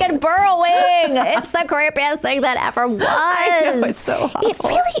back naked burrowing? It's the creepiest thing that ever was. I know, it's so awful. It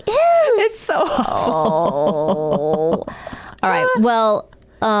really is. It's so awful. All right. Well,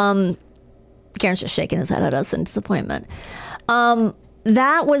 Karen's just shaking his head at us in disappointment.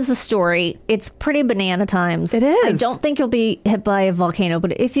 That was the story. It's pretty banana times. It is. I don't think you'll be hit by a volcano,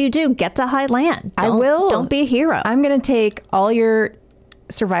 but if you do, get to high land. I will. Don't be a hero. I'm going to take all your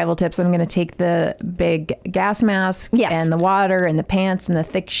survival tips. I'm going to take the big gas mask and the water and the pants and the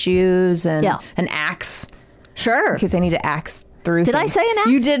thick shoes and an axe. Sure. Because I need to axe through Did things. I say an axe?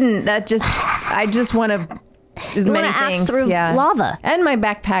 You didn't. I just want to... You want to axe through lava. And my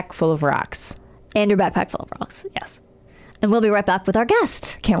backpack full of rocks. And your backpack full of rocks, yes. And we'll be right back with our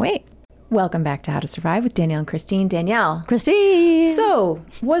guest. Can't wait. Welcome back to How to Survive with Danielle and Christine. Danielle. Christine. So,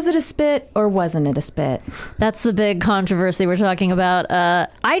 was it a spit or wasn't it a spit? That's the big controversy we're talking about.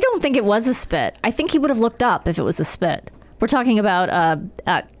 I don't think it was a spit. I think he would have looked up if it was a spit. We're talking about,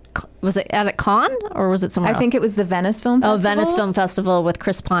 was it at a con or was it somewhere else? I think it was the Venice Film Festival. Oh, Venice Film Festival with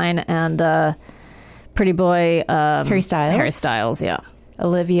Chris Pine and Pretty Boy. Harry Styles. Harry Styles, yeah.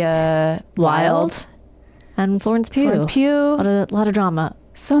 Olivia Wilde. And Florence Pugh. A lot of drama.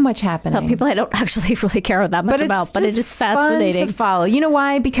 So much happening. People I don't actually really care that much about, but it is fascinating. Fun to follow. You know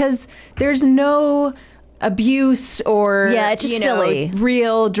why? Because there's no abuse or it's just silly.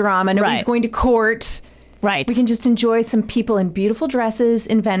 Real drama. Nobody's going to court. Right. We can just enjoy some people in beautiful dresses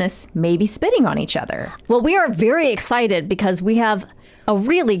in Venice, maybe spitting on each other. Well, we are very excited because we have a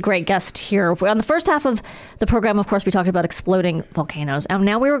really great guest here. On the first half of the program, of course, we talked about exploding volcanoes. And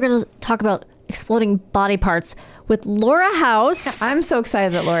now we were going to talk about exploding body parts with Laura House. I'm so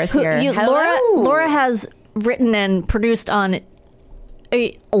excited that Laura's here. Laura has written and produced on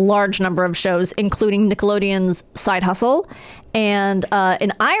a large number of shows, including Nickelodeon's Side Hustle. And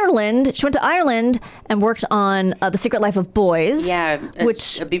in Ireland, she went to Ireland and worked on The Secret Life of Boys. Yeah,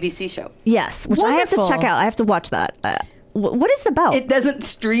 which a BBC show. Yes, which I have to check out. I have to watch that. What is it about? It doesn't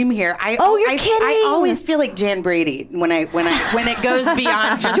stream here. You're kidding! I always feel like Jan Brady when it goes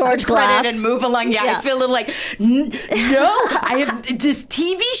beyond just George the credit Glass. and move along. Yeah, I feel a little like no. I have this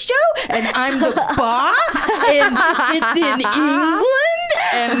TV show and I'm the boss and it's in England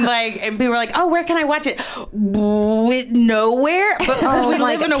and people are like, oh, where can I watch it? Nowhere, but we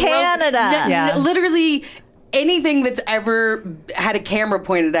live in a Canada. world. Literally. Anything that's ever had a camera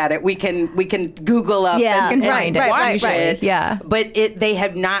pointed at it, we can Google up and find it. Watch it. Yeah, but they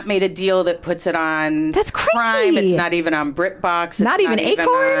have not made a deal that puts it on. That's crazy. Prime. It's not even on BritBox. It's not even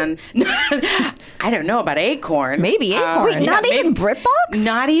Acorn. I don't know about Acorn. Maybe Acorn. Wait, not even BritBox.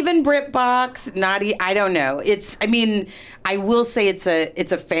 Not even BritBox. I don't know. It's. I mean. I will say it's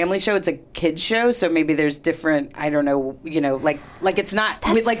a family show. It's a kids show, so maybe there's different. I don't know. Like it's not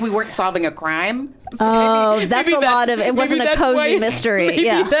like we weren't solving a crime. So maybe a lot of. It wasn't a cozy mystery.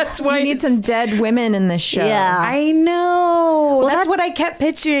 Maybe that's why we need some dead women in this show. Yeah, I know. Well, that's what I kept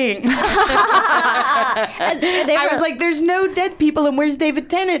pitching. I was like, "There's no dead people, and where's David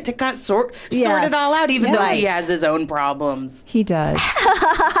Tennant to kind of sort it all out?" Even though he has his own problems, he does.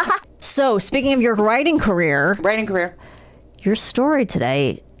 So, speaking of your writing career. Your story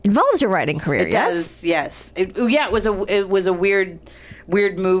today involves your writing career. It does, yes. It was a weird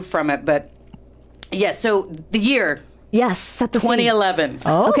move from it, but yeah. So the year Yes, at the 2011.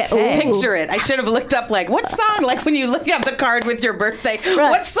 Okay. Ooh. Picture it. I should have looked up like what song, like when you look up the card with your birthday,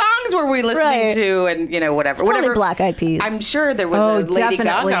 what songs were we listening to, and whatever. Probably Black Eyed Peas. I'm sure there was a Lady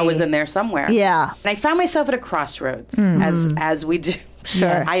Gaga was in there somewhere. Yeah. And I found myself at a crossroads, as we do. Sure.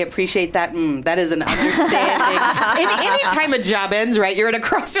 Yes. I appreciate that. That is an understanding. Anytime a job ends, right? You're at a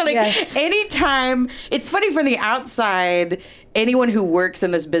crossroads. Like, anytime. It's funny from the outside, anyone who works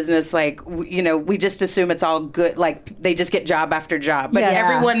in this business, like, we just assume it's all good. Like, they just get job after job. But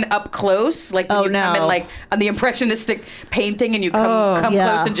everyone up close, like, when you come in, like, on the impressionistic painting and you come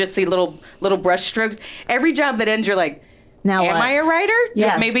close and just see little brush strokes. Every job that ends, you're like, now am I a writer?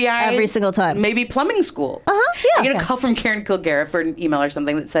 Yes. Maybe every single time. Maybe plumbing school. Yeah. I get a call from Karen Kilgariff for an email or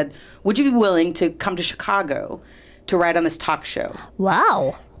something that said, would you be willing to come to Chicago to write on this talk show?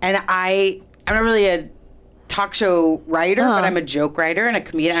 Wow. And I'm not really a talk show writer, but I'm a joke writer and a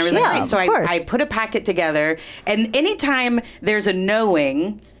comedian. I was like, great. So I put a packet together, and anytime there's a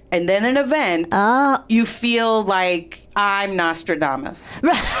knowing and then an event, you feel like I'm Nostradamus.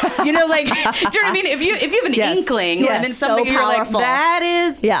 Like, do you know what I mean? If you have an inkling and then something, so you're powerful. like, that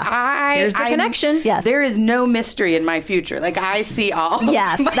is, Here's the connection. Yes. There is no mystery in my future. Like, I see all.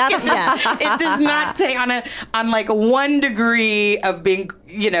 Yes. It does not take on like a 1 degree of being,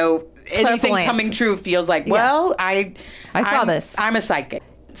 anything coming true feels like, well, I saw this. I'm a psychic.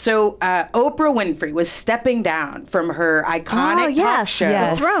 So Oprah Winfrey was stepping down from her iconic talk show,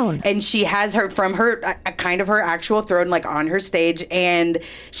 the throne, and she has her from her kind of her actual throne, like on her stage, and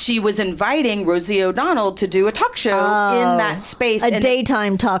she was inviting Rosie O'Donnell to do a talk show in that space, a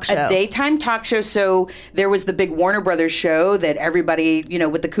daytime talk show. A daytime talk show. So there was the big Warner Brothers show that everybody,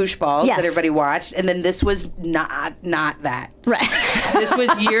 with the koosh balls that everybody watched, and then this was not that. Right. This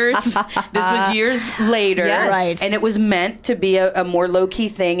was years later. Yes. Right. And it was meant to be a more low-key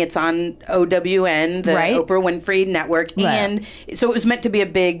thing. It's on OWN, the Oprah Winfrey Network. Right. And so it was meant to be a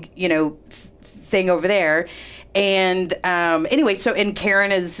big, thing over there. And anyway, and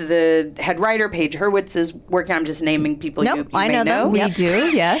Karen is the head writer. Paige Hurwitz is working. I'm just naming people you I may know. We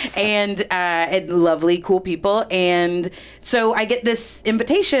do, yes. And lovely, cool people. And so I get this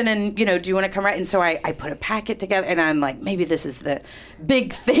invitation, and do you want to come write? And so I put a packet together, and I'm like, maybe this is the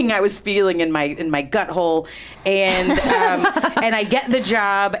big thing I was feeling in my gut hole. And and I get the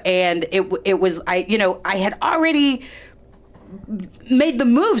job, and it was I had already made the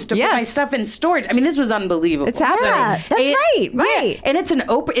moves to put my stuff in storage. I mean, this was unbelievable. It's happening. Yeah, that's right. Yeah. And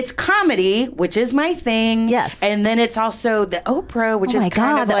it's comedy, which is my thing. Yes. And then it's also the Oprah, which is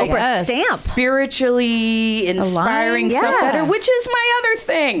kind of the like Oprah stamp. Spiritually inspiring self-better, which is my other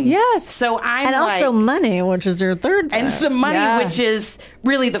thing. Yes. So and also money, which is your third thing. And some money, which is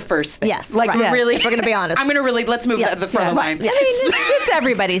really the first thing. Yes. Like really, if we're going to be honest. I'm going to really, let's move that to the front of the line. I mean, it's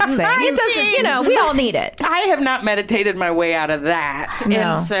everybody's thing. It doesn't, we all need it. I have not meditated my way out of that. No.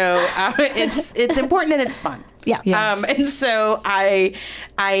 And so it's important and it's fun. Yeah. And so I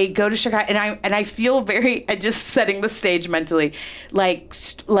go to Chicago, and I feel very, just setting the stage mentally,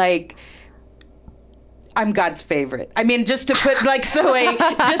 like I'm God's favorite. I mean, just to put just a little.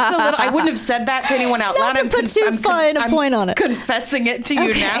 I wouldn't have said that to anyone out loud. I'm point on it. Confessing it to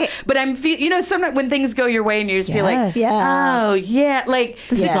you now, but I'm sometimes when things go your way and you just feel like, oh yeah, like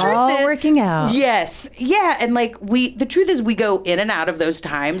this is all working out. Yes, yeah, and like the truth is we go in and out of those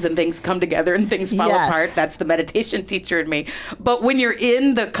times, and things come together and things fall apart. That's the meditation teacher in me. But when you're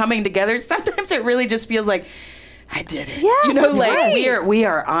in the coming together, sometimes it really just feels like, I did it. Yeah, we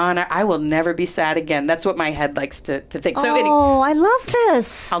are on. I will never be sad again. That's what my head likes to think. So I love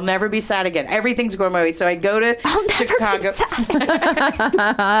this. I'll never be sad again. Everything's going my way. So I go to Chicago.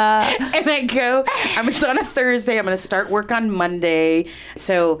 And I go. It's on a Thursday. I'm going to start work on Monday.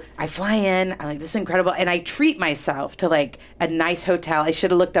 So I fly in. I'm like, this is incredible. And I treat myself to like a nice hotel. I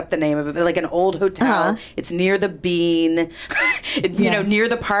should have looked up the name of it, but like an old hotel. It's near the Bean. Near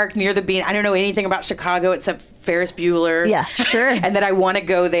the park, near the Bean. I don't know anything about Chicago except Ferris Bueller. Yeah, sure. And that I want to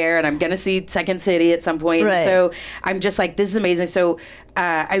go there, and I'm going to see Second City at some point. Right. So I'm just like, this is amazing. So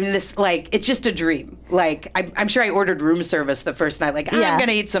it's just a dream. Like, I'm sure I ordered room service the first night. Like, I'm going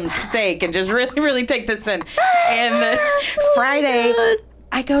to eat some steak and just really, really take this in. And Friday,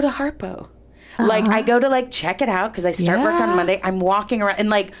 I go to Harpo. Like, I go to like check it out because I start work on Monday. I'm walking around, and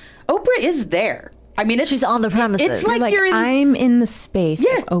like Oprah is there. I mean, she's on the premises. It's like you're in. I'm in the space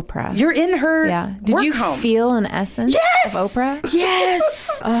of Oprah. You're in her. Yeah. Did you feel an essence of Oprah?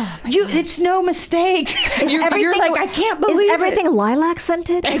 Yes. It's no mistake. You're like, I can't believe it. Is everything lilac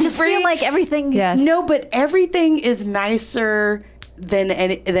scented? I just feel like everything. Yes. No, but everything is nicer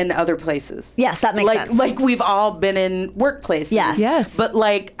than other places. Yes, that makes sense. Like we've all been in workplaces. Yes. But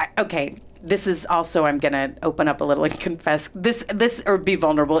like, okay. this is also, I'm going to open up a little and confess this or be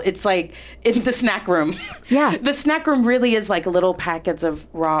vulnerable. It's like in the snack room. Yeah. The snack room really is like little packets of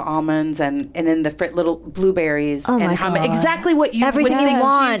raw almonds and in the little blueberries Oh, my and God. Exactly what you Everything would you think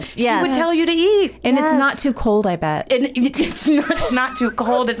want. she would Yes. tell you to eat. And it's not too cold, I bet. And it's not too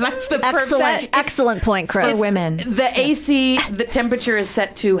cold. It's not the Excellent point, Chris. For women. The AC, the temperature is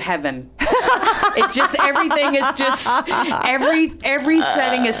set to heaven. It's just everything is just every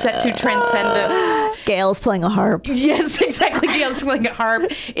setting is set to transcendence. Gail's playing a harp. Yes, exactly. Gail's playing a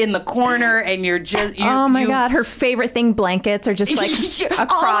harp in the corner, and you're just. Oh my God, her favorite thing, blankets, are just like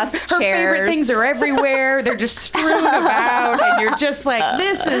across her chairs. favorite things are everywhere. They're just strewn about, and you're just like,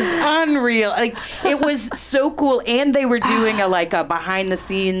 this is unreal. Like, it was so cool, and they were doing a behind the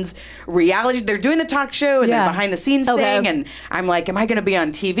scenes reality. They're doing the talk show and then behind the scenes thing, and I'm like, am I going to be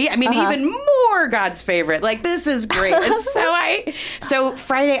on TV? I mean, even more God's favorite. Like, this is great. And so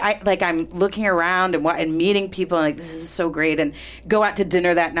Friday, I'm looking around and meeting people, and like, this is so great, and go out to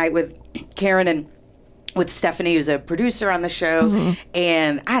dinner that night with Karen and with Stephanie, who's a producer on the show,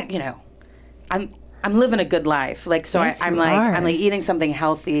 and I'm living a good life. Like, so Yes, I'm you are. eating something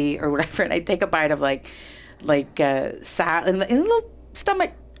healthy or whatever, and I take a bite of salad and a little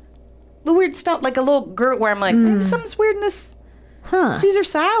stomach, the weird stuff, like a little gurt where I'm like, maybe something's weird in this Caesar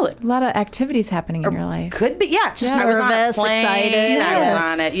salad. A lot of activities happening in your life. Could be, yeah. I was on a Nervous, plane, excited. I was Yes.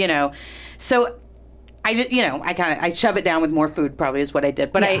 on it, So I just, I shove it down with more food probably is what I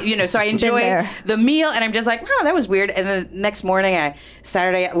did. But so I enjoy there. the meal, and I'm just like, oh, that was weird. And then the next morning,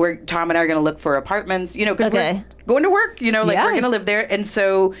 Saturday, Tom and I are going to look for apartments, because we're going to work, we're going to live there. And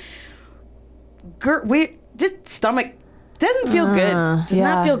so, just stomach doesn't feel good. Does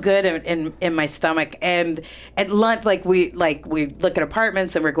not feel good in my stomach. And at lunch, we look at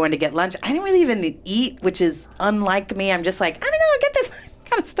apartments and we're going to get lunch. I didn't really even eat, which is unlike me. I'm just like, I don't know, I get this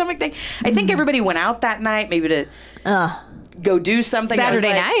kind of stomach thing. I think everybody went out that night, maybe to go do something.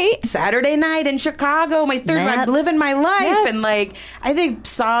 Saturday night in Chicago, my third Matt. I'm living my life. Yes. And I think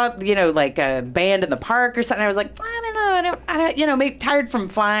saw, a band in the park or something. I was like, I don't know, maybe tired from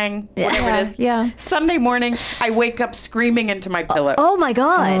flying, whatever it is. Yeah. Sunday morning, I wake up screaming into my pillow. Oh my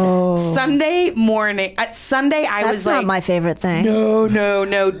God. Sunday morning, Sunday I That's was not like, my favorite thing. no,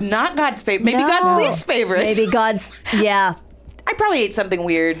 not God's favorite. Maybe No. God's least favorite. Maybe God's, yeah. I probably ate something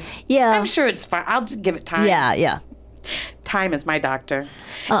weird. Yeah. I'm sure it's fine. I'll just give it time. Yeah. Time is my doctor.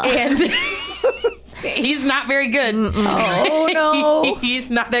 And he's not very good. Oh, no. He's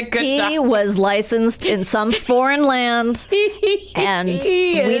not a good He doctor. was licensed in some foreign land, and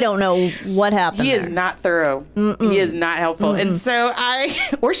we don't know what happened. He is there. not thorough. He is not helpful. And so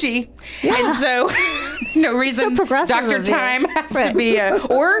or she. And so, no reason So progressive Dr. of you. Time has Right. to be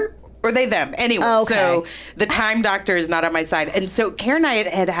or they, them. Anyway, Okay. so the time doctor is not on my side. And so Karen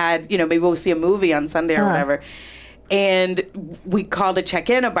and I had maybe we'll see a movie on Sunday or whatever. And we called to check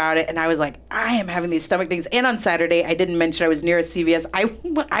in about it. And I was like, I am having these stomach things. And on Saturday, I didn't mention I was near a CVS.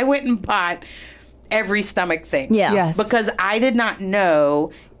 I went and bought every stomach thing. Yeah. Yes. Because I did not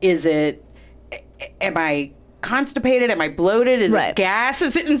know, am I constipated? Am I bloated? Is Right. it gas?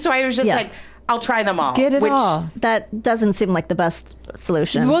 Is it? And so I was just Yeah. like, I'll try them all. Get it all. That doesn't seem like the best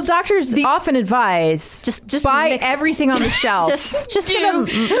solution. Well, doctors often advise Just buy mix- everything on the shelf. just get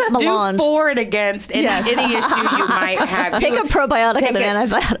a melange. Do for and against any issue you might have. Take a probiotic and an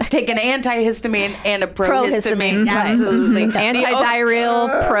antibiotic. Take an antihistamine and a prohistamine. Prohistamine, right. Absolutely.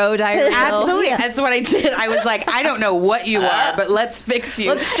 Antidiarrheal, pro-diarrheal. Absolutely. Yeah. That's what I did. I was like, I don't know what you are, but let's fix you.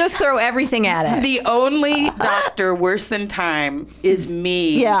 Let's just throw everything at it. The only doctor worse than time is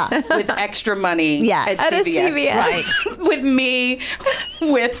me. Yeah. With extra money. Yes. At At a CVS. CVS. Right. With me,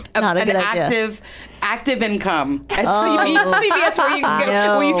 with Not a an good idea. active income at CVS, where you can go,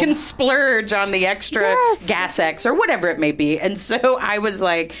 no. where you can splurge on the extra gas X or whatever it may be. And so I was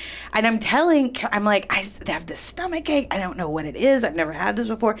like, and I'm like, I have this stomach ache. I don't know what it is. I've never had this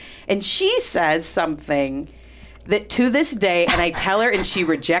before. And she says something that to this day, and I tell her, and she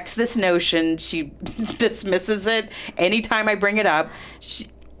rejects this notion. She dismisses it anytime I bring it up.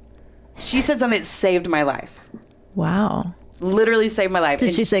 She said something that saved my life. Wow. Literally saved my life. Did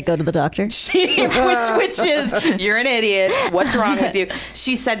And she say go to the doctor? which is, you're an idiot. What's wrong with you?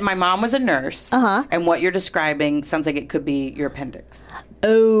 She said, my mom was a nurse, and what you're describing sounds like it could be your appendix.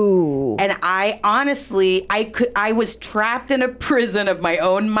 Oh. And I honestly, I was trapped in a prison of my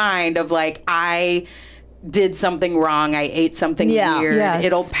own mind of like, I did something wrong. I ate something weird. Yes.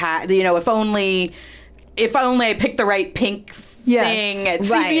 It'll pass. If only I picked the right pink thing at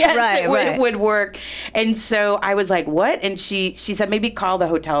CVS, it would work. And so I was like, what? And she said, maybe call the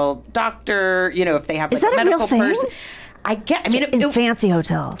hotel doctor, if they have like Is that a a real medical thing? person. in fancy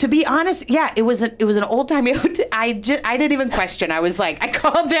hotels. To be honest, yeah, it was an old timey hotel. I didn't even question. I was like, I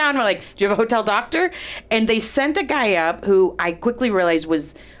called down. We're like, do you have a hotel doctor? And they sent a guy up who I quickly realized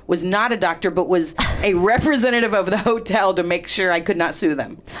was not a doctor, but was a representative of the hotel to make sure I could not sue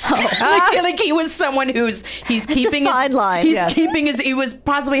them. Like he was someone he's keeping a fine line. He was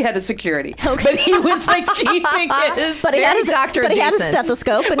possibly head of security, but he was like keeping his. But he had a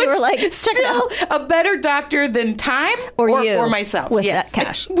stethoscope, and you were like, check it out. A better doctor than time or myself with that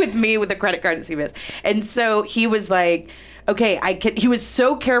cash with me with a credit card at CVS, and so he was like. Okay, he was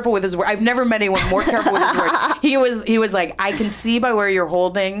so careful with his word. I've never met anyone more careful with his word. He was like, I can see by where you're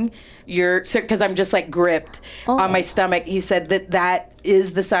holding because I'm just like gripped on my stomach. He said that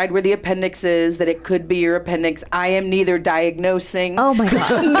is the side where the appendix is, that it could be your appendix. I am neither diagnosing nor dismissing.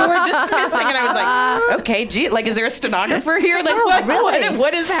 And I was like, okay, gee, like, is there a stenographer here? Like,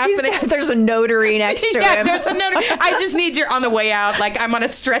 what is happening? There's a notary next to him. There's a notary. I just need your, on the way out, like, I'm on a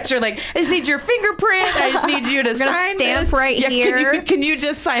stretcher, like, I just need your fingerprint. I just need you to sign stamp this. Right here. Can you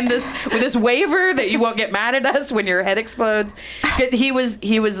just sign this with this waiver that you won't get mad at us when your head explodes?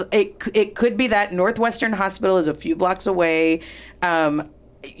 It could be that Northwestern Hospital is a few blocks away. Do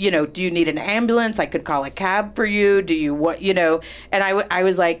you need an ambulance? I could call a cab for you. Do you want, and I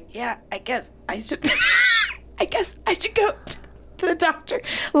was like, yeah, I guess I should, I should go to the doctor.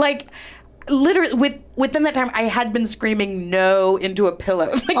 Like, literally within that time, I had been screaming no into a pillow.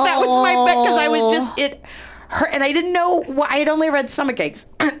 Like, that was my bet, because I was just, it hurt, and I didn't know why. I had only read stomach aches.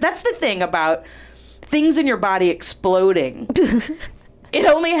 That's the thing about things in your body exploding. It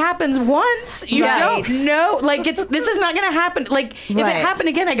only happens once. You don't know. Like, this is not going to happen. Like, if it happened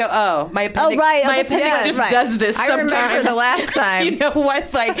again, I go, my appendix, my appendix just does this sometimes. I remember the last time. You know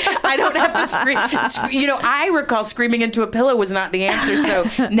what? Like, I don't have to scream. I recall screaming into a pillow was not the answer. So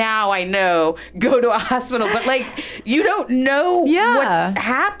now I know, go to a hospital. But, like, you don't know what's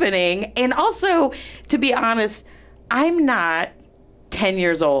happening. And also, to be honest, I'm not 10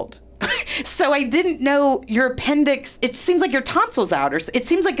 years old. So I didn't know your appendix. It seems like your tonsil's out, or it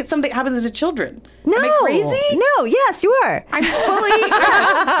seems like it's something that happens to children. No, am I crazy? No, yes, you are. I'm fully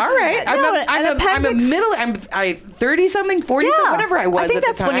all right. I'm 30 something, 40 something, whatever I was. I think at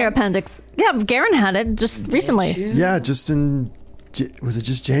that's the time. when your appendix. Yeah, Garen had it just recently. Yeah, just in. Was it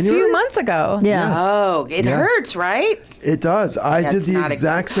just January? A few months ago. Yeah. Oh, it hurts, right? It does. I did the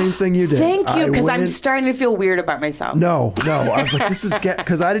exact same thing you did. Thank you, because I'm starting to feel weird about myself. No. I was like, this is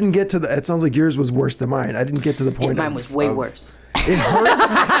because I didn't get to the. It sounds like yours was worse than mine. I didn't get to the point. Mine was way worse. It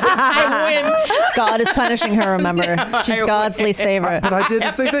hurts. I win. God is punishing her. Remember, she's God's least favorite. But I did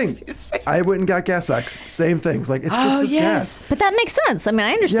the same thing. I went and got Gas X. Same thing. It's like it's just gas. But that makes sense. I mean,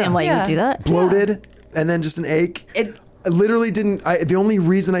 I understand why you would do that. Bloated, and then just an ache. I literally didn't. The only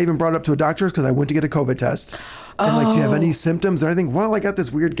reason I even brought it up to a doctor is because I went to get a COVID test. And like, do you have any symptoms or anything? Well, I got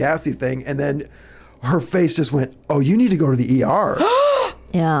this weird gassy thing. And then her face just went, oh, you need to go to the ER.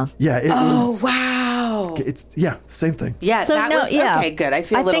 Yeah. Yeah, it was. Oh, wow. It's, same thing. Yeah, so okay, good. I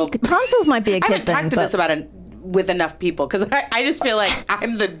feel a little. I think tonsils might be a kid thing. I haven't talked to this about with enough people, because I just feel like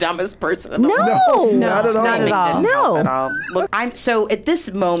I'm the dumbest person in the world. No, not at all. Not at all. No. At all. Look, so at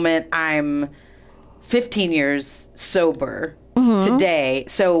this moment, I'm 15 years sober. Today,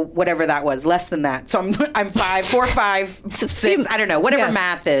 so whatever that was, less than that. So I'm 4, 5, 6. I don't know, whatever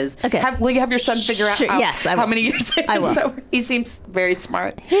math is. Okay. Will you have your son figure out how many years I will. Sober? He seems very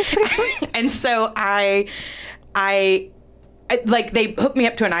smart. He's pretty smart. And so I like, they hooked me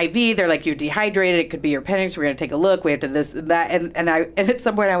up to an IV. They're like, you're dehydrated. It could be your appendix. We're going to take a look. We have to this and that. And at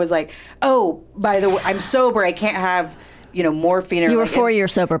some point I was like, oh, by the way, I'm sober. I can't have morphine. You were 4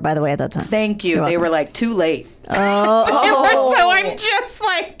 years sober, by the way, at that time. Thank you. They were like, too late. Oh. So I'm just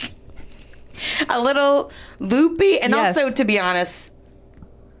like a little loopy. And also, to be honest,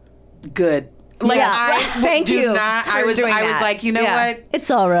 good. Like, Thank you. I was like, you know what?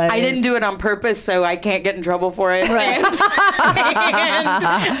 It's all right. I didn't do it on purpose, so I can't get in trouble for it. Right. And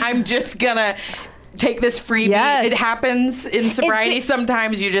I'm just gonna take this freebie. Yes. It happens in sobriety.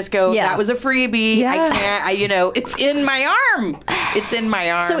 Sometimes you just go, that was a freebie. Yeah. I can't, it's in my arm. It's in my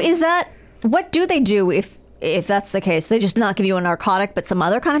arm. So what do they do if that's the case? They just not give you a narcotic, but some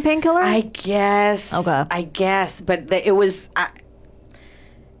other kind of painkiller? I guess. Okay. I guess. But it was...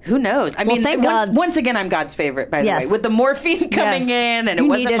 who knows? I mean, thank God. Once again, I'm God's favorite, by the way. With the morphine coming in, and it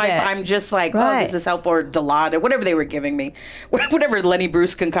wasn't I'm just like, this is helpful, or Dilaudid, whatever they were giving me. Whatever Lenny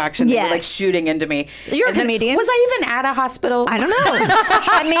Bruce concoction they were like shooting into me. You're a comedian. Was I even at a hospital? I don't know.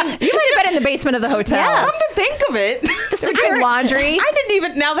 I mean, you might have been in the basement of the hotel. Yeah, come to think of it. The security laundry. I didn't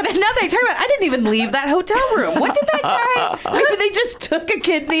even, now that I talk about it, I didn't even leave that hotel room. What did that guy, maybe they just took a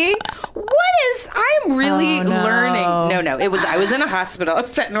kidney I'm really learning. No, I was in a hospital. I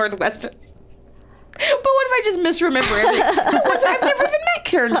was at Northwestern. But what if I just misremember everything? I've never even met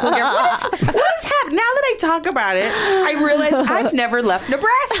Karen Kilgare. What is happening? Now that I talk about it, I realize I've never left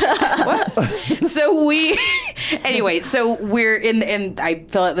Nebraska. What? So we're in, I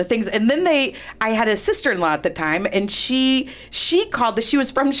fill out the things. And then I had a sister-in-law at the time, and she called, she was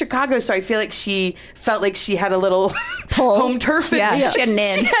from Chicago, so I feel like she felt like she had a little home turf. Yeah, she had an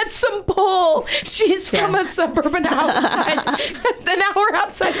in. She had some pull. She's from a suburban outside, an hour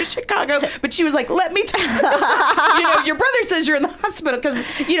outside of Chicago. But she was like, let me talk to your brother says you're in the hospital. Because,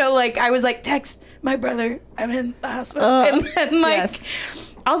 I was like, text my brother, I'm in the hospital. And then,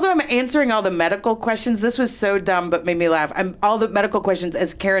 also, I'm answering all the medical questions. This was so dumb, but made me laugh. all the medical questions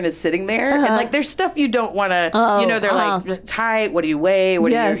as Karen is sitting there. And, there's stuff you don't want to, they're like, height, what do you weigh?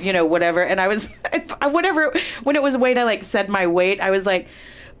 What do you, whatever. And I was, whatever, when it was weight, I, said my weight. I was like,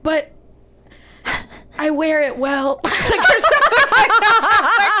 but I wear it well. Or something like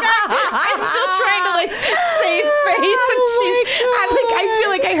that. I'm still trying to, save face. And I feel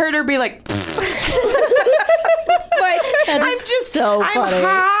like I heard her be like, I'm just so funny. I'm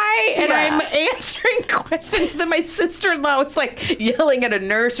high and I'm answering questions. Then my sister-in-law was yelling at a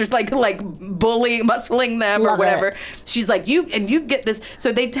nurse or bullying, muscling them or whatever. It. She's like, you get this.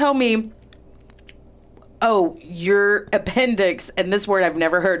 So they tell me, oh, your appendix, and this word I've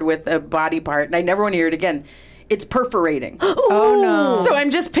never heard with a body part, and I never want to hear it again. It's perforating. Oh no! So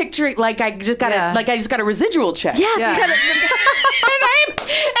I'm just picturing I just got a residual check. Yes. Yeah. and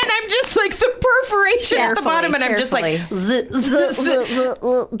I'm just the perforation at the bottom, and I'm just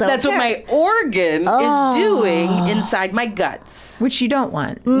that's what my organ is doing inside my guts. Which you don't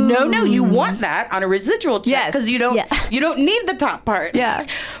want. No, you want that on a residual check because you don't need the top part. Yeah.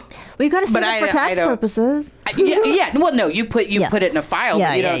 Well, you got to save it for tax purposes. Yeah. Well, no, you put it in a file,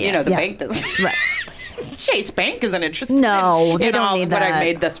 but you don't. The bank doesn't. Right. Chase Bank isn't interested. No, they don't need that. What I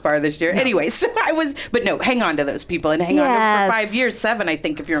made thus far this year. No. Anyway, so but no, hang on to those people and hang on to them for 5 years, 7, I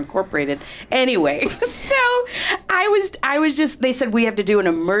think, if you're incorporated. Anyway, so I was just. They said we have to do an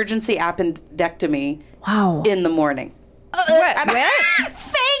emergency appendectomy. Wow. In the morning. What?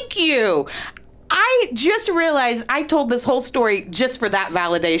 Thank you. I just realized I told this whole story just for that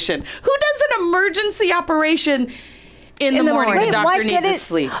validation. Who does an emergency operation in the morning? The doctor needs to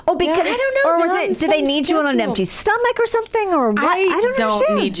sleep. Oh, because I don't know. Or was it? Do they need you on an empty stomach or something? Or what? I don't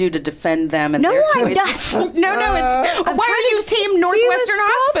understand. need you to defend them and No, their I choices. don't. No. It's why are you Team Northwestern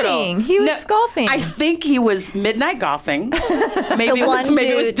Hospital? He was golfing. I think he was midnight golfing. Maybe it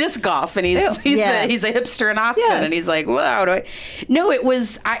was disc golf, and he's a hipster in Austin, and he's like, well, how do I? No, it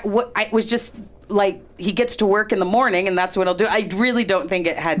was. It was just. He gets to work in the morning, and that's what he'll do. I really don't think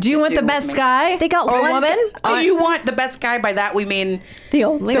it had. Do you want the best guy? They got one woman. Do you want the best guy? By that we mean the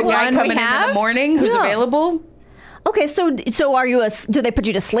only the guy coming in the morning who's available. Okay, so are you do they put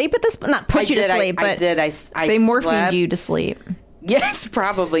you to sleep at this? Not put you to sleep, but I did. I they morphined you to sleep. Yes,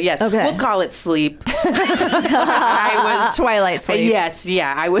 probably. Yes. Okay. We'll call it sleep. I was twilight sleep. Yes.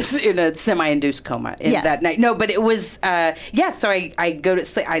 Yeah. I was in a semi-induced coma that night. No, but it was. So I go to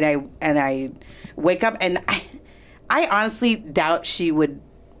sleep and I wake up, and I honestly doubt she would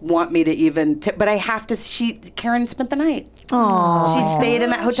want me to even. But I have to. Karen spent the night. Aww. She stayed in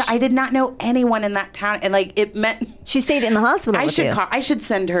that hotel. I did not know anyone in that town, and it meant she stayed in the hospital. I should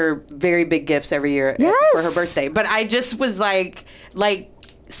send her very big gifts every year for her birthday. But I just was like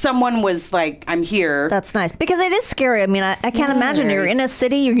someone was like, I'm here. That's nice because it is scary. I mean, I can't imagine you're in a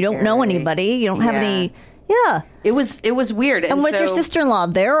city, you don't know anybody, you don't have any. Yeah. It was weird. And was your sister-in-law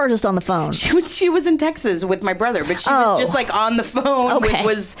there or just on the phone? She was in Texas with my brother, but she was just on the phone. Okay.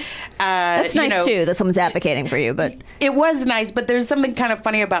 That's nice too that someone's advocating for you, but it was nice. But there's something kind of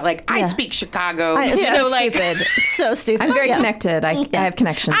funny about I speak Chicago. It's so stupid. I'm very connected. I have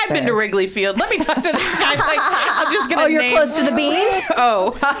connections. I've been to Wrigley Field. Let me talk to this guy. I'm just gonna. Oh, you're close to the Bean.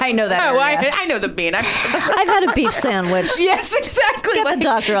 Oh, I know that. Oh, I know the Bean. I've had a beef sandwich. Yes, exactly. Get the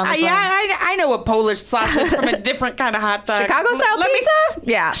doctor on the phone. Yeah, I know a Polish sausage from a different kind of hot dog. Chicago style pizza?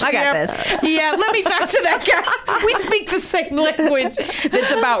 Yeah, I got this. Yeah, let me talk to that guy. We speak the same language.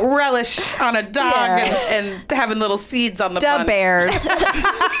 That's about relish on a dog and having little seeds on the bun. Bears.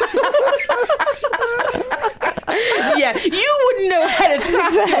 Yeah, you wouldn't know how to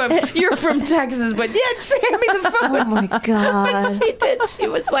talk to him. You're from Texas, but hand me the phone. Oh my God. But she did. She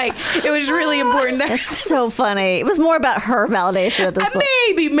was like, it was really important. That's so funny. It was more about her validation at this point.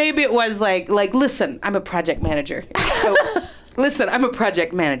 Maybe it was like, listen, I'm a project manager. Listen, I'm a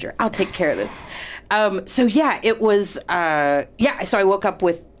project manager. I'll take care of this. So yeah, it was, so I woke up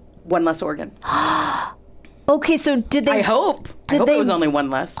with one less organ. Okay, so did they? I hope they- it was only one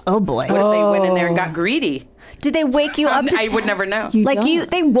less. Oh boy! What if they went in there and got greedy? Did they wake you up? I would never know.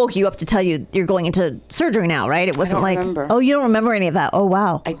 They woke you up to tell you you're going into surgery now, right? It wasn't don't like, remember. oh, you don't remember any of that. Oh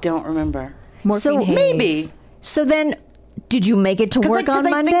wow. I don't remember. Morphine haze. Maybe. So then, did you make it to work on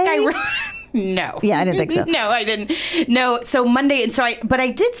Monday? No. Yeah, I didn't think so. No, I didn't. No, so Monday, and so but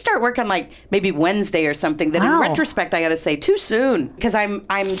I did start work on like maybe Wednesday or something. That Wow. in retrospect, I got to say, too soon because I'm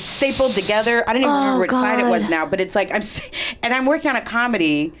stapled together. I don't even remember which side it was now, but it's like and I'm working on a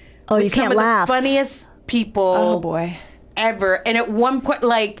comedy. Oh, with you can't some laugh. Of the funniest people. Oh boy. Ever. And at one point,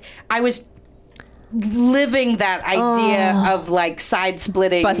 like I was living that idea of like side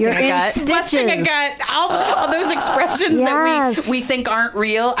splitting, Busting You're a in gut. stitches. busting a gut, all those expressions that Yes. we think aren't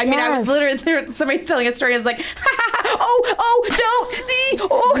real. I mean, I was Yes. literally somebody's telling a story. I was like,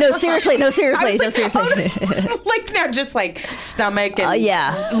 oh, No, seriously. No, seriously. I was No, like, seriously. oh, no. Like now, just like stomach and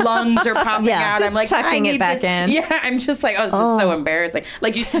yeah. lungs are popping Yeah. out. Just I'm like, tucking I it need back this. in. Yeah, I'm just like, oh, this is so embarrassing.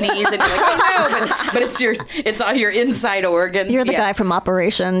 Like you sneeze and you're like, oh no, but it's all your inside organs. You're the Yeah. guy from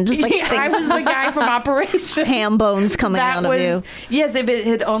Operation. Just like I was the guy from Operation. ham bones coming out of you. Yes, if it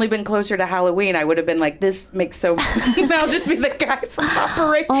had only been closer to Halloween, I would have been like, this makes so. I'll just be the guy from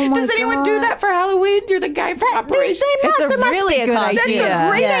Operation. Oh my Does anyone do God. that for Halloween? You're the guy from Operation. It's a there must really be a good costume. That's idea. a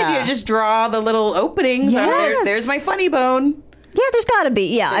great Yeah. idea. Just draw the little openings. on there. Yes. There's my funny bone. Yeah, there's got to be.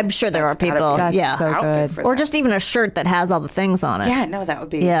 Yeah, I'm sure there are That's gotta people. be. That's Yeah. so Outfit good. for Or that. just even a shirt that has all the things on it. Yeah, no, that would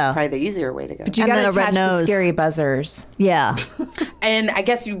be Yeah. probably the easier way to go. But you And gotta then a red attach the nose. scary buzzers. Yeah. And I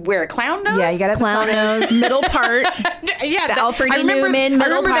guess you wear a clown nose. Yeah, you gotta Clown nose. middle part. Yeah, The Alfred I remember, Newman I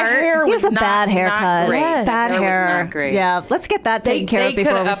middle remember the part. hair He has was a bad not haircut. great. Yes. Bad The hair. was not great. Yeah, let's get that taken care of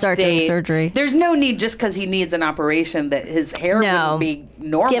before could we start doing update. surgery. There's no need just because he needs an operation that his hair No. wouldn't be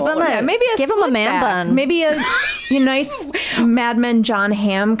normal. Give him a- Yeah, maybe Give him a slick man back. bun. Maybe a nice Mad Men John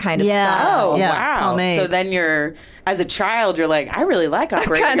Hamm kind of Yeah. style. Oh, Yeah, wow. pomade. So then you're, as a child, you're like, I really like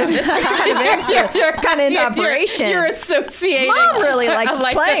operating kind of- on this guy. kind of into- kind of into operation. You're associating. Mom really likes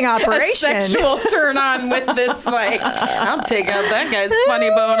like playing Operation. A sexual turn on with this, like, I'll take out that guy's funny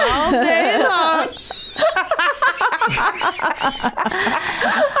bone all day long.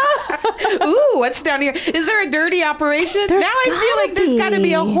 Ooh, what's down here? Is there a dirty operation? Now I feel like there's got to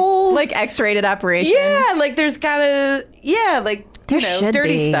be a whole. Like X-rated operation. Yeah, like there's gotta, There should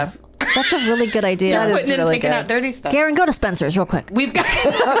dirty be. stuff. That's a really good idea. That is Putting in, really taking good. out dirty stuff. Garen, go to Spencer's real quick. We've got.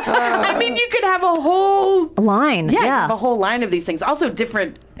 I mean, you could have a whole Line. Yeah, you Yeah. have a whole line of these things. Also,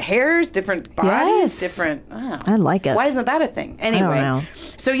 different hairs, different bodies, Yes. different. Oh. I like it. Why isn't that a thing? Anyway, know.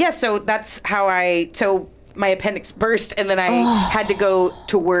 so yeah, so that's how So my appendix burst, and then I had to go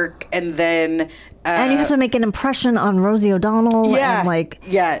to work, and then. And you have to make an impression on Rosie O'Donnell. And like,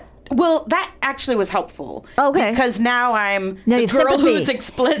 yeah. Well, that actually was helpful. Okay. Because now I'm Now the you have girl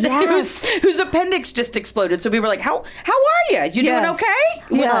sympathy. Yes. whose appendix just exploded. So we were like, "How are you? You doing Yes.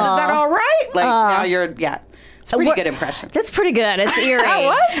 okay? Is that all right?" Like now you're It's a pretty good impression. That's pretty good. It's eerie. That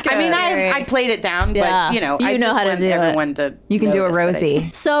was good. I mean, I played it down, Yeah. but you know You I know just how to want do it. everyone to. You can do a notice that I Rosie.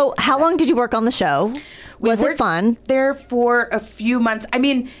 did. So, how long did you work on the show? Was it worked fun? There for a few months. I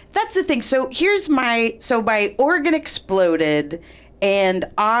mean, that's the thing. So here's my organ exploded, and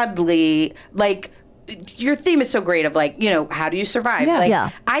oddly, like your theme is so great of like, you know, how do you survive? Yeah. Like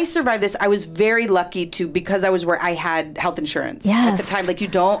Yeah. I survived this. I was very lucky because I was where I had health insurance at Yes. the time. Like you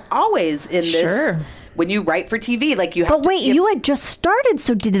don't always in this Sure. when you write for TV, like you have But to. wait, you had just started,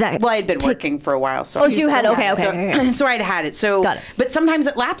 so did that? Well, I had been working for a while, so Oh, so you had- okay. So I'd had it. So, Got it. but sometimes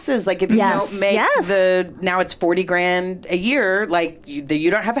it lapses. Like if you Yes, don't make yes. now it's $40,000 a year. Like you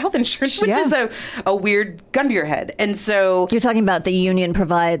don't have health insurance, which Yeah. is a weird gun to your head. And so You're talking about the union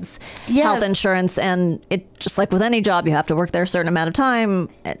provides Yeah. health insurance, and it just like with any job, you have to work there a certain amount of time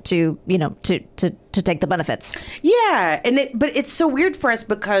to take the benefits. yeah, but it's so weird for us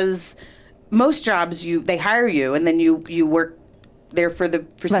because most jobs they hire you and then you work there for the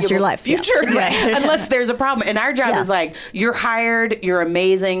foreseeable your life, yeah. future, Right. unless there's a problem. And our job Yeah. is like, you're hired, you're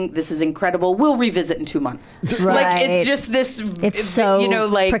amazing, this is incredible. We'll revisit in 2 months. Like Right. it's just this. It's so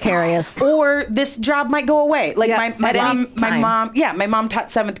like precarious. Or this job might go away. Like Yeah, my at any mom, time. my mom taught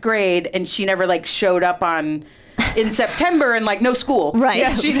 7th grade, and she never like showed up in September and like no school. Right.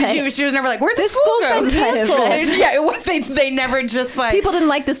 Yeah, she was never like, where'd the school school's go? been canceled. Right. Yeah, they never just like People didn't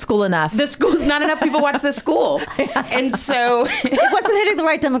like the school enough. the school's not enough people watch the school. And so It wasn't hitting the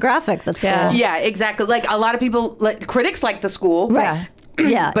right demographic. That's Yeah. cool. yeah, exactly. Like a lot of people critics like the school. Right.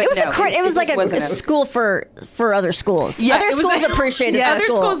 Yeah, But it was no, it was it like just a wasn't a- school for other schools. Yeah, Other it was schools like- appreciated Yeah. the Other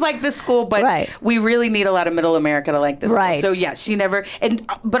school. schools like this school, but Right. we really need a lot of middle America to like this Right. school. So yeah, she never,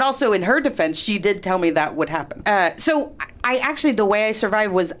 but also in her defense, she did tell me that would happen. So I actually, the way I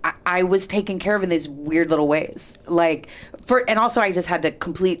survived was I was taken care of in these weird little ways. And also I just had to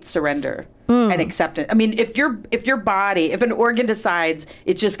complete surrender and acceptance. I mean, if your body, if an organ decides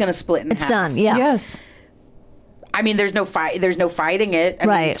it's just going to split in half. It's done. Yeah. Yes. I mean, there's no fighting it. I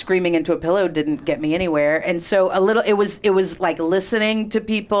mean, screaming into a pillow didn't get me anywhere. And so it was like listening to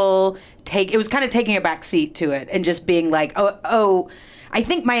people it was kind of taking a back seat to it and just being like, oh, I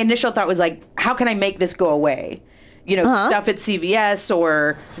think my initial thought was like, how can I make this go away? Stuff at CVS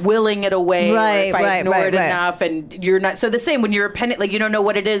or willing it away, or if I ignore it enough, and you're not. So the same when you're a pendant, like you don't know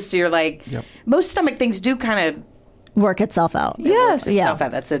what it is, so you're like, most stomach things do kind of work itself out. Yes. Itself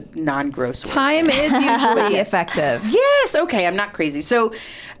out. That's a non-gross word. Time is usually effective. Yes. Okay. I'm not crazy. So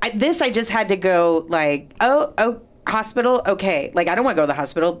I just had to go like, oh, hospital. Okay. Like, I don't want to go to the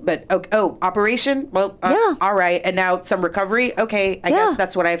hospital, but operation. Well, all right. And now some recovery. Okay. I guess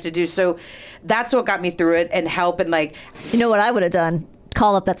that's what I have to do. So that's what got me through it and help. And like, you know what I would have done?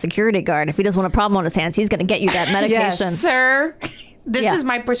 Call up that security guard. If he doesn't want a problem on his hands, he's going to get you that medication. Yes, sir. This is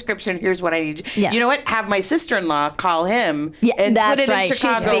my prescription. Here's what I need. Yeah. You know what? Have my sister-in-law call him and put it right. in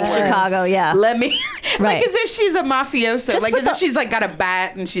Chicago. She speaks Chicago, yeah. Let me, right. like as if she's a mafioso. Just like as if she's like got a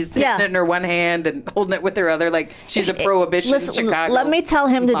bat and she's hitting it in her one hand and holding it with her other. Like she's a prohibition Chicago. Let me tell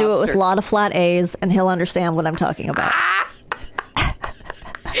him to do it with a lot of flat A's and he'll understand what I'm talking about.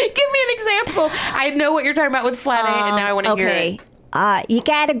 Give me an example. I know what you're talking about with flat A and now I want to hear it. You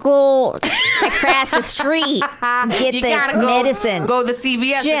gotta go across the street and get the medicine. Go to the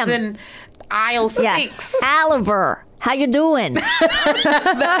CVS. Jim. It's in aisle 6. Oliver, how you doing?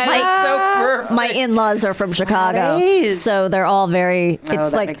 That is so perfect. My in-laws are from Chicago, so they're all very.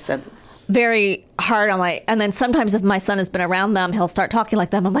 It's that makes sense. Very hard on and then sometimes if my son has been around them, he'll start talking like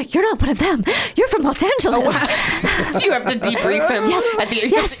them. I'm like, you're not one of them. You're from Los Angeles. Oh, wow. You have to debrief him.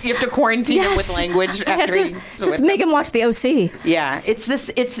 Yes. You have to quarantine him with language after just make him watch the OC. Yeah, it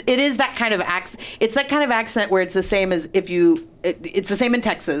is that kind of accent. It's that kind of accent where it's the same as it's the same in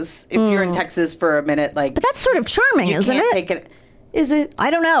Texas. If you're in Texas for a minute, like. But that's sort of charming, isn't it? Take it. Is it?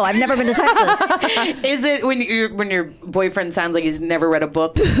 I don't know. I've never been to Texas. Is it when your boyfriend sounds like he's never read a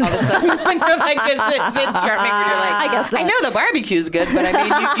book? All of a sudden, when you're like, is it charming? When you're like, I guess not. I know the barbecue's good, but I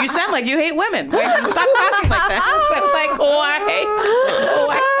mean, you sound like you hate women. Why, stop talking like that. So I'm like,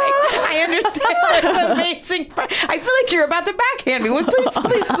 why? I understand. That's amazing. I feel like you're about to backhand me. Well,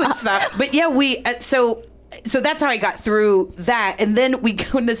 please stop. But yeah, so that's how I got through that. And then we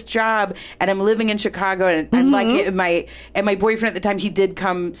go in this job and I'm living in Chicago and I'm like my boyfriend at the time, he did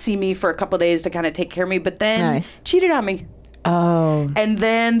come see me for a couple of days to kind of take care of me, but then cheated on me. Oh. And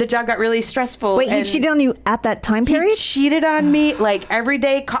then the job got really stressful. Wait, he cheated on you at that time period? He cheated on me like every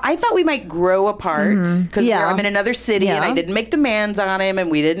day. I thought we might grow apart because I'm in another city and I didn't make demands on him and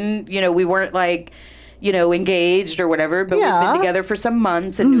we didn't, we weren't like, engaged or whatever, but we've been together for some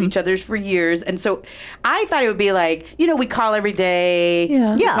months and knew each other's for years. And so I thought it would be like, we call every day.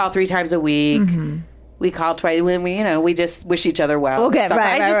 Yeah. We call 3 times a week. We call twice when we just wish each other well. Okay,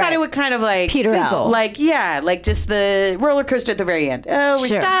 I just thought it would kind of like peter out. Like, like just the roller coaster at the very end. Oh, we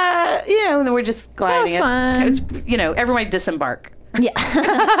stop, and then we're just gliding. That was fun. It's, everyone disembark. Yeah.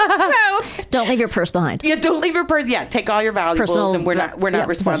 So, don't leave your purse behind. Yeah, don't leave your purse. Yeah, take all your valuables, and we're not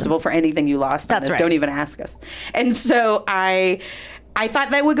responsible for anything you lost. That's right. Don't even ask us. And so I thought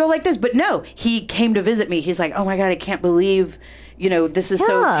that would go like this, but no. He came to visit me. He's like, oh my God, I can't believe, this is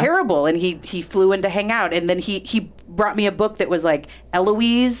so terrible. And he flew in to hang out, and then he brought me a book that was like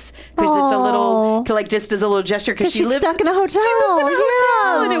Eloise, because it's a little, just as a little gesture, because she lives stuck in a hotel. She lives in a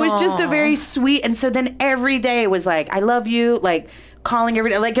hotel, and it was just a very sweet. And so then every day was like, I love you, like calling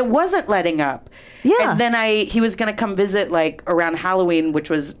every day, like it wasn't letting up. Yeah. And then he was going to come visit like around Halloween, which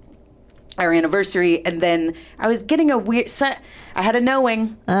was our anniversary, and then I was getting a weird. I had a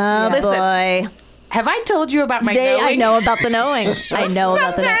knowing. Oh boy. Have I told you about my knowing? I know about the knowing. I know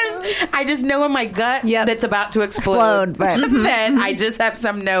about the knowing. Sometimes I just know in my gut that's about to explode. Right. Then I just have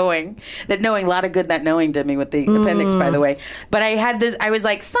some knowing. A lot of good that knowing did me with the appendix, by the way. But I had this, I was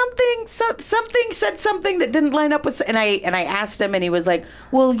like, something said something that didn't line up with, and I asked him, and he was like,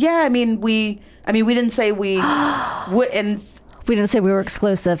 well, yeah, we didn't say we would, and we didn't say we were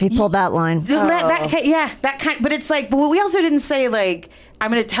exclusive. He pulled that line. That kind. But it's like, but we also didn't say like, I'm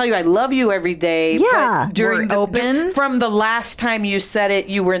going to tell you I love you every day. Yeah. But during from the last time you said it,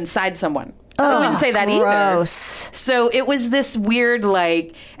 you were inside someone. I wouldn't say that either. So it was this weird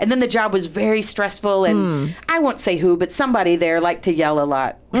and then the job was very stressful, and I won't say who, but somebody there liked to yell a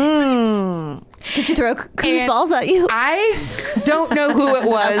lot. Did you throw cruise And balls at you? I don't know who it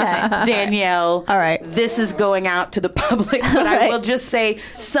was, Danielle. All right. This is going out to the public, but I will just say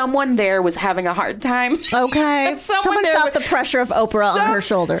someone there was having a hard time. Okay. Someone there felt the pressure of Oprah on her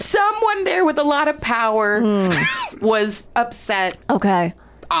shoulder. Someone there with a lot of power was upset. Okay.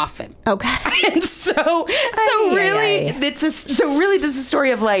 Often. Okay. And so really this is a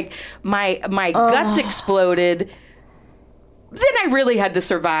story of like my guts exploded. Then I really had to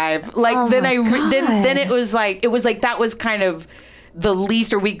survive. Like then it was like that was kind of the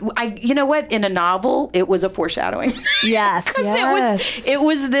least, or you know what, in a novel it was a foreshadowing. Yes. It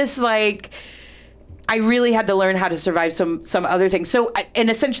was this like I really had to learn how to survive some other things. So and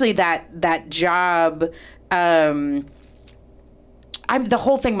essentially that job the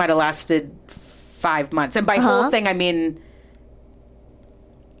whole thing might have lasted 5 months. And by whole thing, I mean,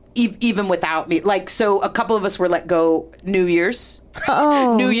 even without me. Like, so a couple of us were let go New Year's.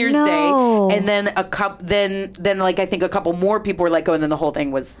 New Year's Day. And then then like, I think a couple more people were let go, and then the whole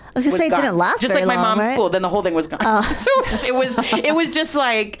thing was I was going to say, gone. it didn't last just very like my long, mom's right? school, then the whole thing was gone. So it was just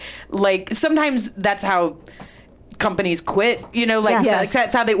like sometimes that's how companies quit, you know, like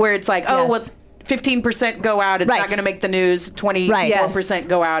that's how where it's like, oh, well, 15% go out. It's not going to make the news. 24%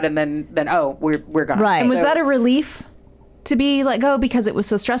 go out, and then we're gone. Right. And was that a relief to be let go because it was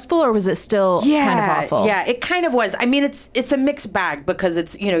so stressful, or was it still kind of awful? Yeah, it kind of was. I mean, it's a mixed bag because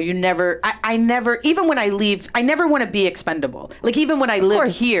it's, you know, you never, I never, even when I leave, I never want to be expendable. Like even when I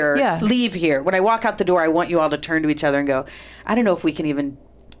leave here, when I walk out the door, I want you all to turn to each other and go, I don't know if we can even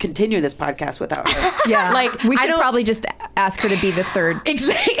continue this podcast without her. Yeah. Like we should probably just ask her to be the third.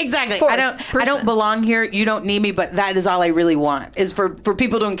 Exactly. I don't belong here. You don't need me, but that is all I really want is for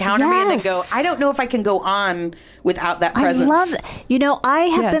people to encounter me and then go, I don't know if I can go on without that presence. I love it. You know, I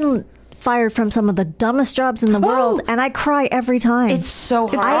have been fired from some of the dumbest jobs in the world, and I cry every time. It's so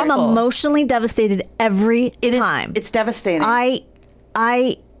hard. I am emotionally devastated every time. It's devastating.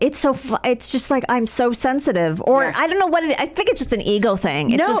 It's so it's just like I'm so sensitive, or I don't know what it is. I think it's just an ego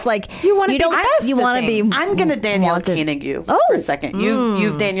thing. It's just like you want to be. You want to be. I'm going to Danielle Koenig you for a second.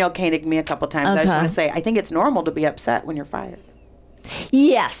 You've Danielle Koenig me a couple times. Okay. I just want to say I think it's normal to be upset when you're fired.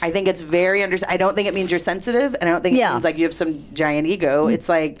 Yes, I think it's very I don't think it means you're sensitive, and I don't think it means like you have some giant ego. It's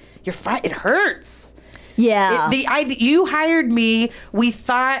like you're fired. It hurts. Yeah. You hired me. We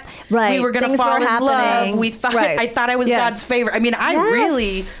thought we were going to fall in love. We thought I thought I was God's favorite. I mean, I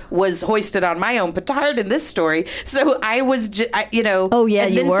really was hoisted on my own petard in this story. So I was, you know. Oh yeah,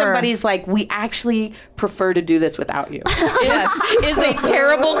 and you then were. Somebody's like, we actually prefer to do this without you. is a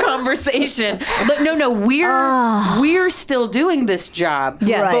terrible conversation. But no, we're still doing this job.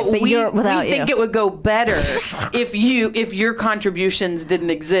 Yeah, but we without think it would go better if your contributions didn't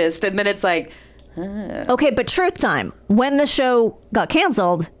exist. And then it's like. Okay, but truth time. When the show got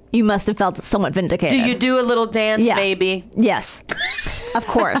canceled, you must have felt somewhat vindicated. Do you do a little dance, maybe? Yes. Of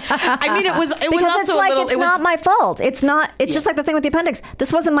course. I mean, it was because also it's like, a little... it's not my fault. It's not... It's just like the thing with the appendix.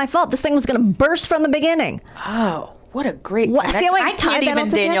 This wasn't my fault. This thing was going to burst from the beginning. Oh, what a great... See how I can't even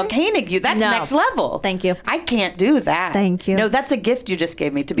Danielle Koenig you. That's next level. Thank you. I can't do that. Thank you. No, that's a gift you just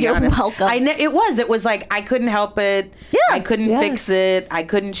gave me, to be honest. You're welcome. It was like, I couldn't help it. Yeah. I couldn't fix it. I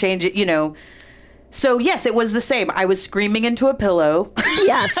couldn't change it, you know... So, yes, it was the same. I was screaming into a pillow.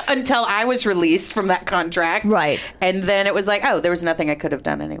 Yes. Until I was released from that contract. Right. And then it was like, oh, there was nothing I could have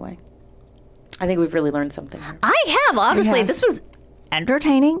done anyway. I think we've really learned something here. I have. Honestly, this was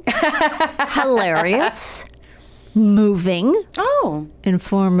entertaining, hilarious, moving. Oh.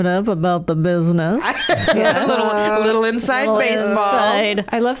 Informative about the business. a little inside baseball.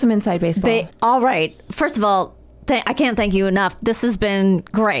 I love some inside baseball. All right. First of all, I can't thank you enough. This has been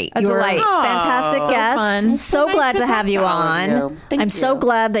great. A delight. Fantastic guest. Fun. So glad to have you on. I'm so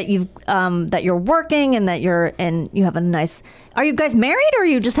glad that that you're working and that you have a nice. Are you guys married, or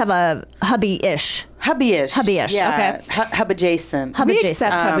you just have a hubby-ish? Hubby-ish. Hubby-ish. Yeah. Okay. Hub-adjacent. We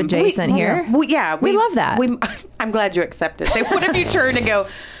accept hub-adjacent here. We love that. I'm glad you accept it. What if you turn and go,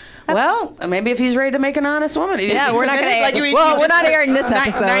 well, maybe if he's ready to make an honest woman. Yeah, we're not going to. We're not airing this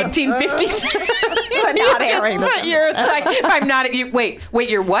episode. 1952. We're not airing this. You're like, I'm not. Wait,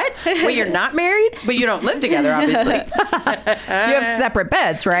 you're what? Wait, you're not married, but you don't live together, obviously. You have separate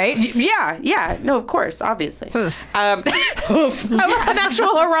beds, right? Yeah. No, of course, obviously. An actual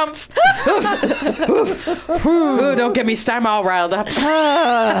harumph. Ooh, don't get me started. I'm all riled up.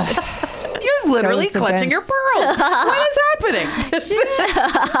 You're literally clutching your pearls. What is happening?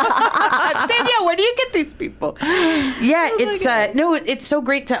 Danielle, where do you get these people? Yeah, it's so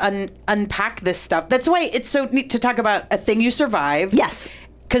great to unpack this stuff. That's why it's so neat to talk about a thing you survived. Yes.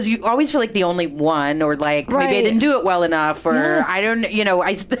 because you always feel like the only one, or like maybe I didn't do it well enough, or I don't,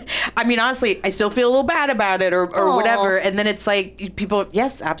 I mean, honestly, I still feel a little bad about it, or whatever. And then it's like people,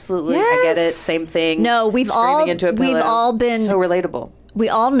 yes, absolutely, I get it, same thing. No, we've all been so relatable. We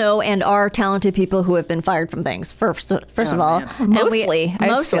all know and are talented people who have been fired from things. First of all, mostly,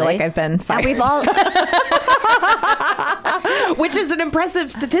 I feel like I've been fired. And we've all, which is an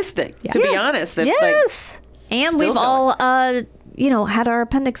impressive statistic, to be honest. That, and we've all, had our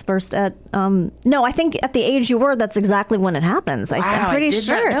appendix burst at. No, I think at the age you were, that's exactly when it happens. I'm pretty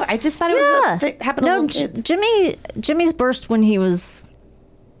sure. I just thought it was happened to little kids. Jimmy's burst when he was,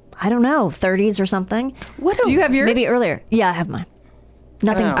 I don't know, 30s or something. Do you have yours? Maybe earlier. Yeah, I have mine.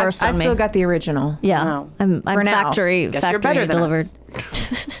 Nothing's burst on I've me. still got the original. Yeah, I'm factory delivered.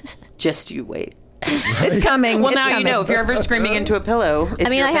 Just you wait. It's coming. Well, now you know. If you're ever screaming into a pillow, it's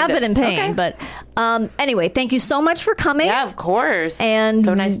I have been in pain, but anyway, thank you so much for coming. Yeah, of course. And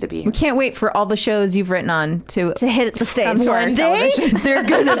so nice to be here. We can't wait for all the shows you've written on to hit the stage. One day they're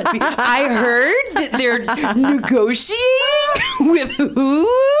gonna be. I heard that they're negotiating with who?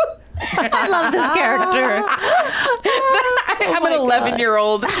 I love this character. I'm an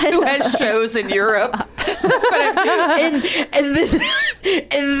 11-year-old who has shows in Europe. and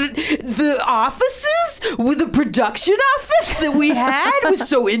the offices, with the production office that we had was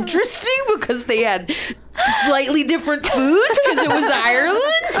so interesting because they had slightly different food because it was Ireland.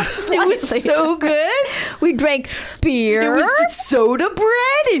 It was so good. We drank beer. It was soda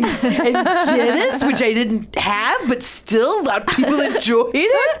bread and Guinness, which I didn't have, but still people enjoyed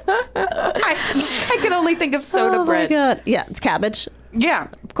it. I can only think of soda bread. Oh my God. Yeah, it's cabbage. Yeah.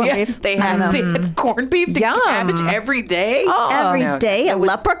 Corned beef. They had corned beef and cabbage every day. Every day. A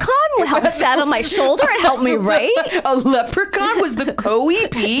leprechaun sat on my shoulder and helped me write. A leprechaun was the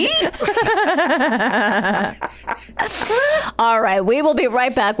co-EP? All right. We will be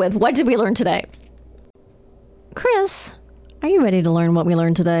right back with What Did We Learn Today? Chris, are you ready to learn what we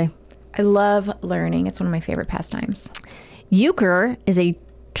learned today? I love learning. It's one of my favorite pastimes. Euchre is a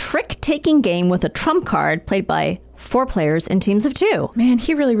trick-taking game with a trump card played by 4 players in teams of 2. Man,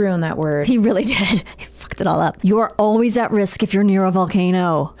 he really ruined that word. He really did. He fucked it all up. You are always at risk if you're near a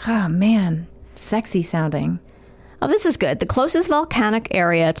volcano. Oh, man. Sexy sounding. Oh, this is good. The closest volcanic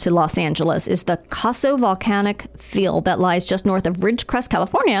area to Los Angeles is the Coso Volcanic Field that lies just north of Ridgecrest,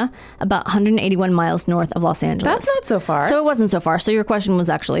 California, about 181 miles north of Los Angeles. That's not so far. So it wasn't so far. So your question was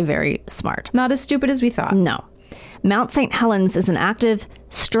actually very smart. Not as stupid as we thought. No. Mount St. Helens is an active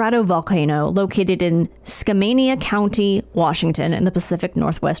stratovolcano located in Skamania County, Washington, in the Pacific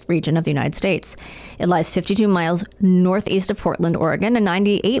Northwest region of the United States. It lies 52 miles northeast of Portland, Oregon, and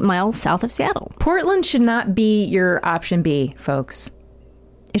 98 miles south of Seattle. Portland should not be your option B, folks.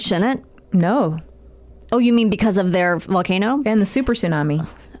 It shouldn't? No. Oh, you mean because of their volcano? And the super tsunami.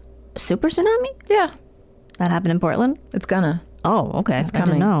 Super tsunami? Yeah. That happened in Portland? It's gonna. Oh, okay. It's coming.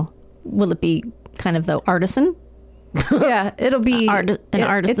 I didn't know. Will it be kind of the artisan? Yeah, it'll be artisan.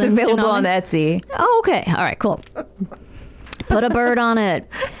 It's available on Etsy. Oh, okay. All right, cool. Put a bird on it.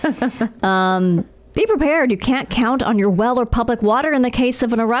 Be prepared. You can't count on your well or public water in the case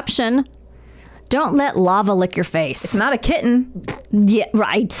of an eruption. Don't let lava lick your face. It's not a kitten. Yeah,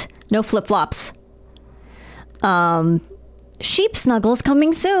 right. No flip-flops. Sheep snuggles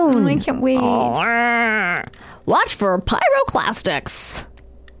coming soon. Oh, I can't wait. Watch for pyroclastics.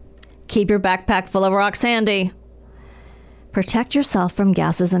 Keep your backpack full of rock sandy. Protect yourself from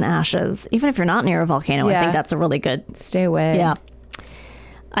gases and ashes. Even if you're not near a volcano, I think that's a really good... Stay away. Yeah.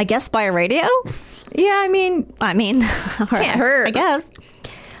 I guess by a radio? Yeah, I mean... Can't hurt. I guess.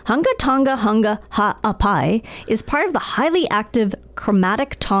 Hunga Tonga Hunga Ha'apai is part of the highly active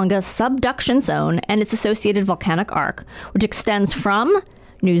Chromatic Tonga subduction zone and its associated volcanic arc, which extends from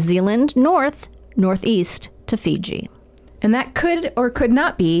New Zealand northeast to Fiji. And that could or could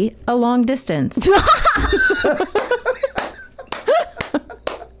not be a long distance.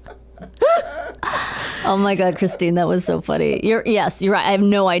 Oh my God, Christine, that was so funny. You're right. I have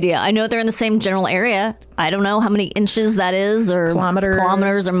no idea. I know they're in the same general area. I don't know how many inches that is, or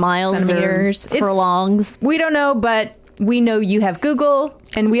kilometers or miles, centimeters, or furlongs. We don't know, but we know you have Google,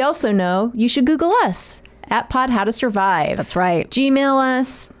 and we also know you should Google us at Pod How to Survive. That's right. Gmail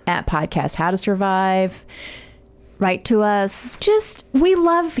us at Podcast How to Survive. Write to us. We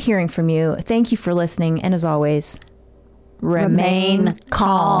love hearing from you. Thank you for listening, and as always, remain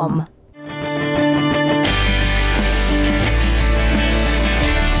calm.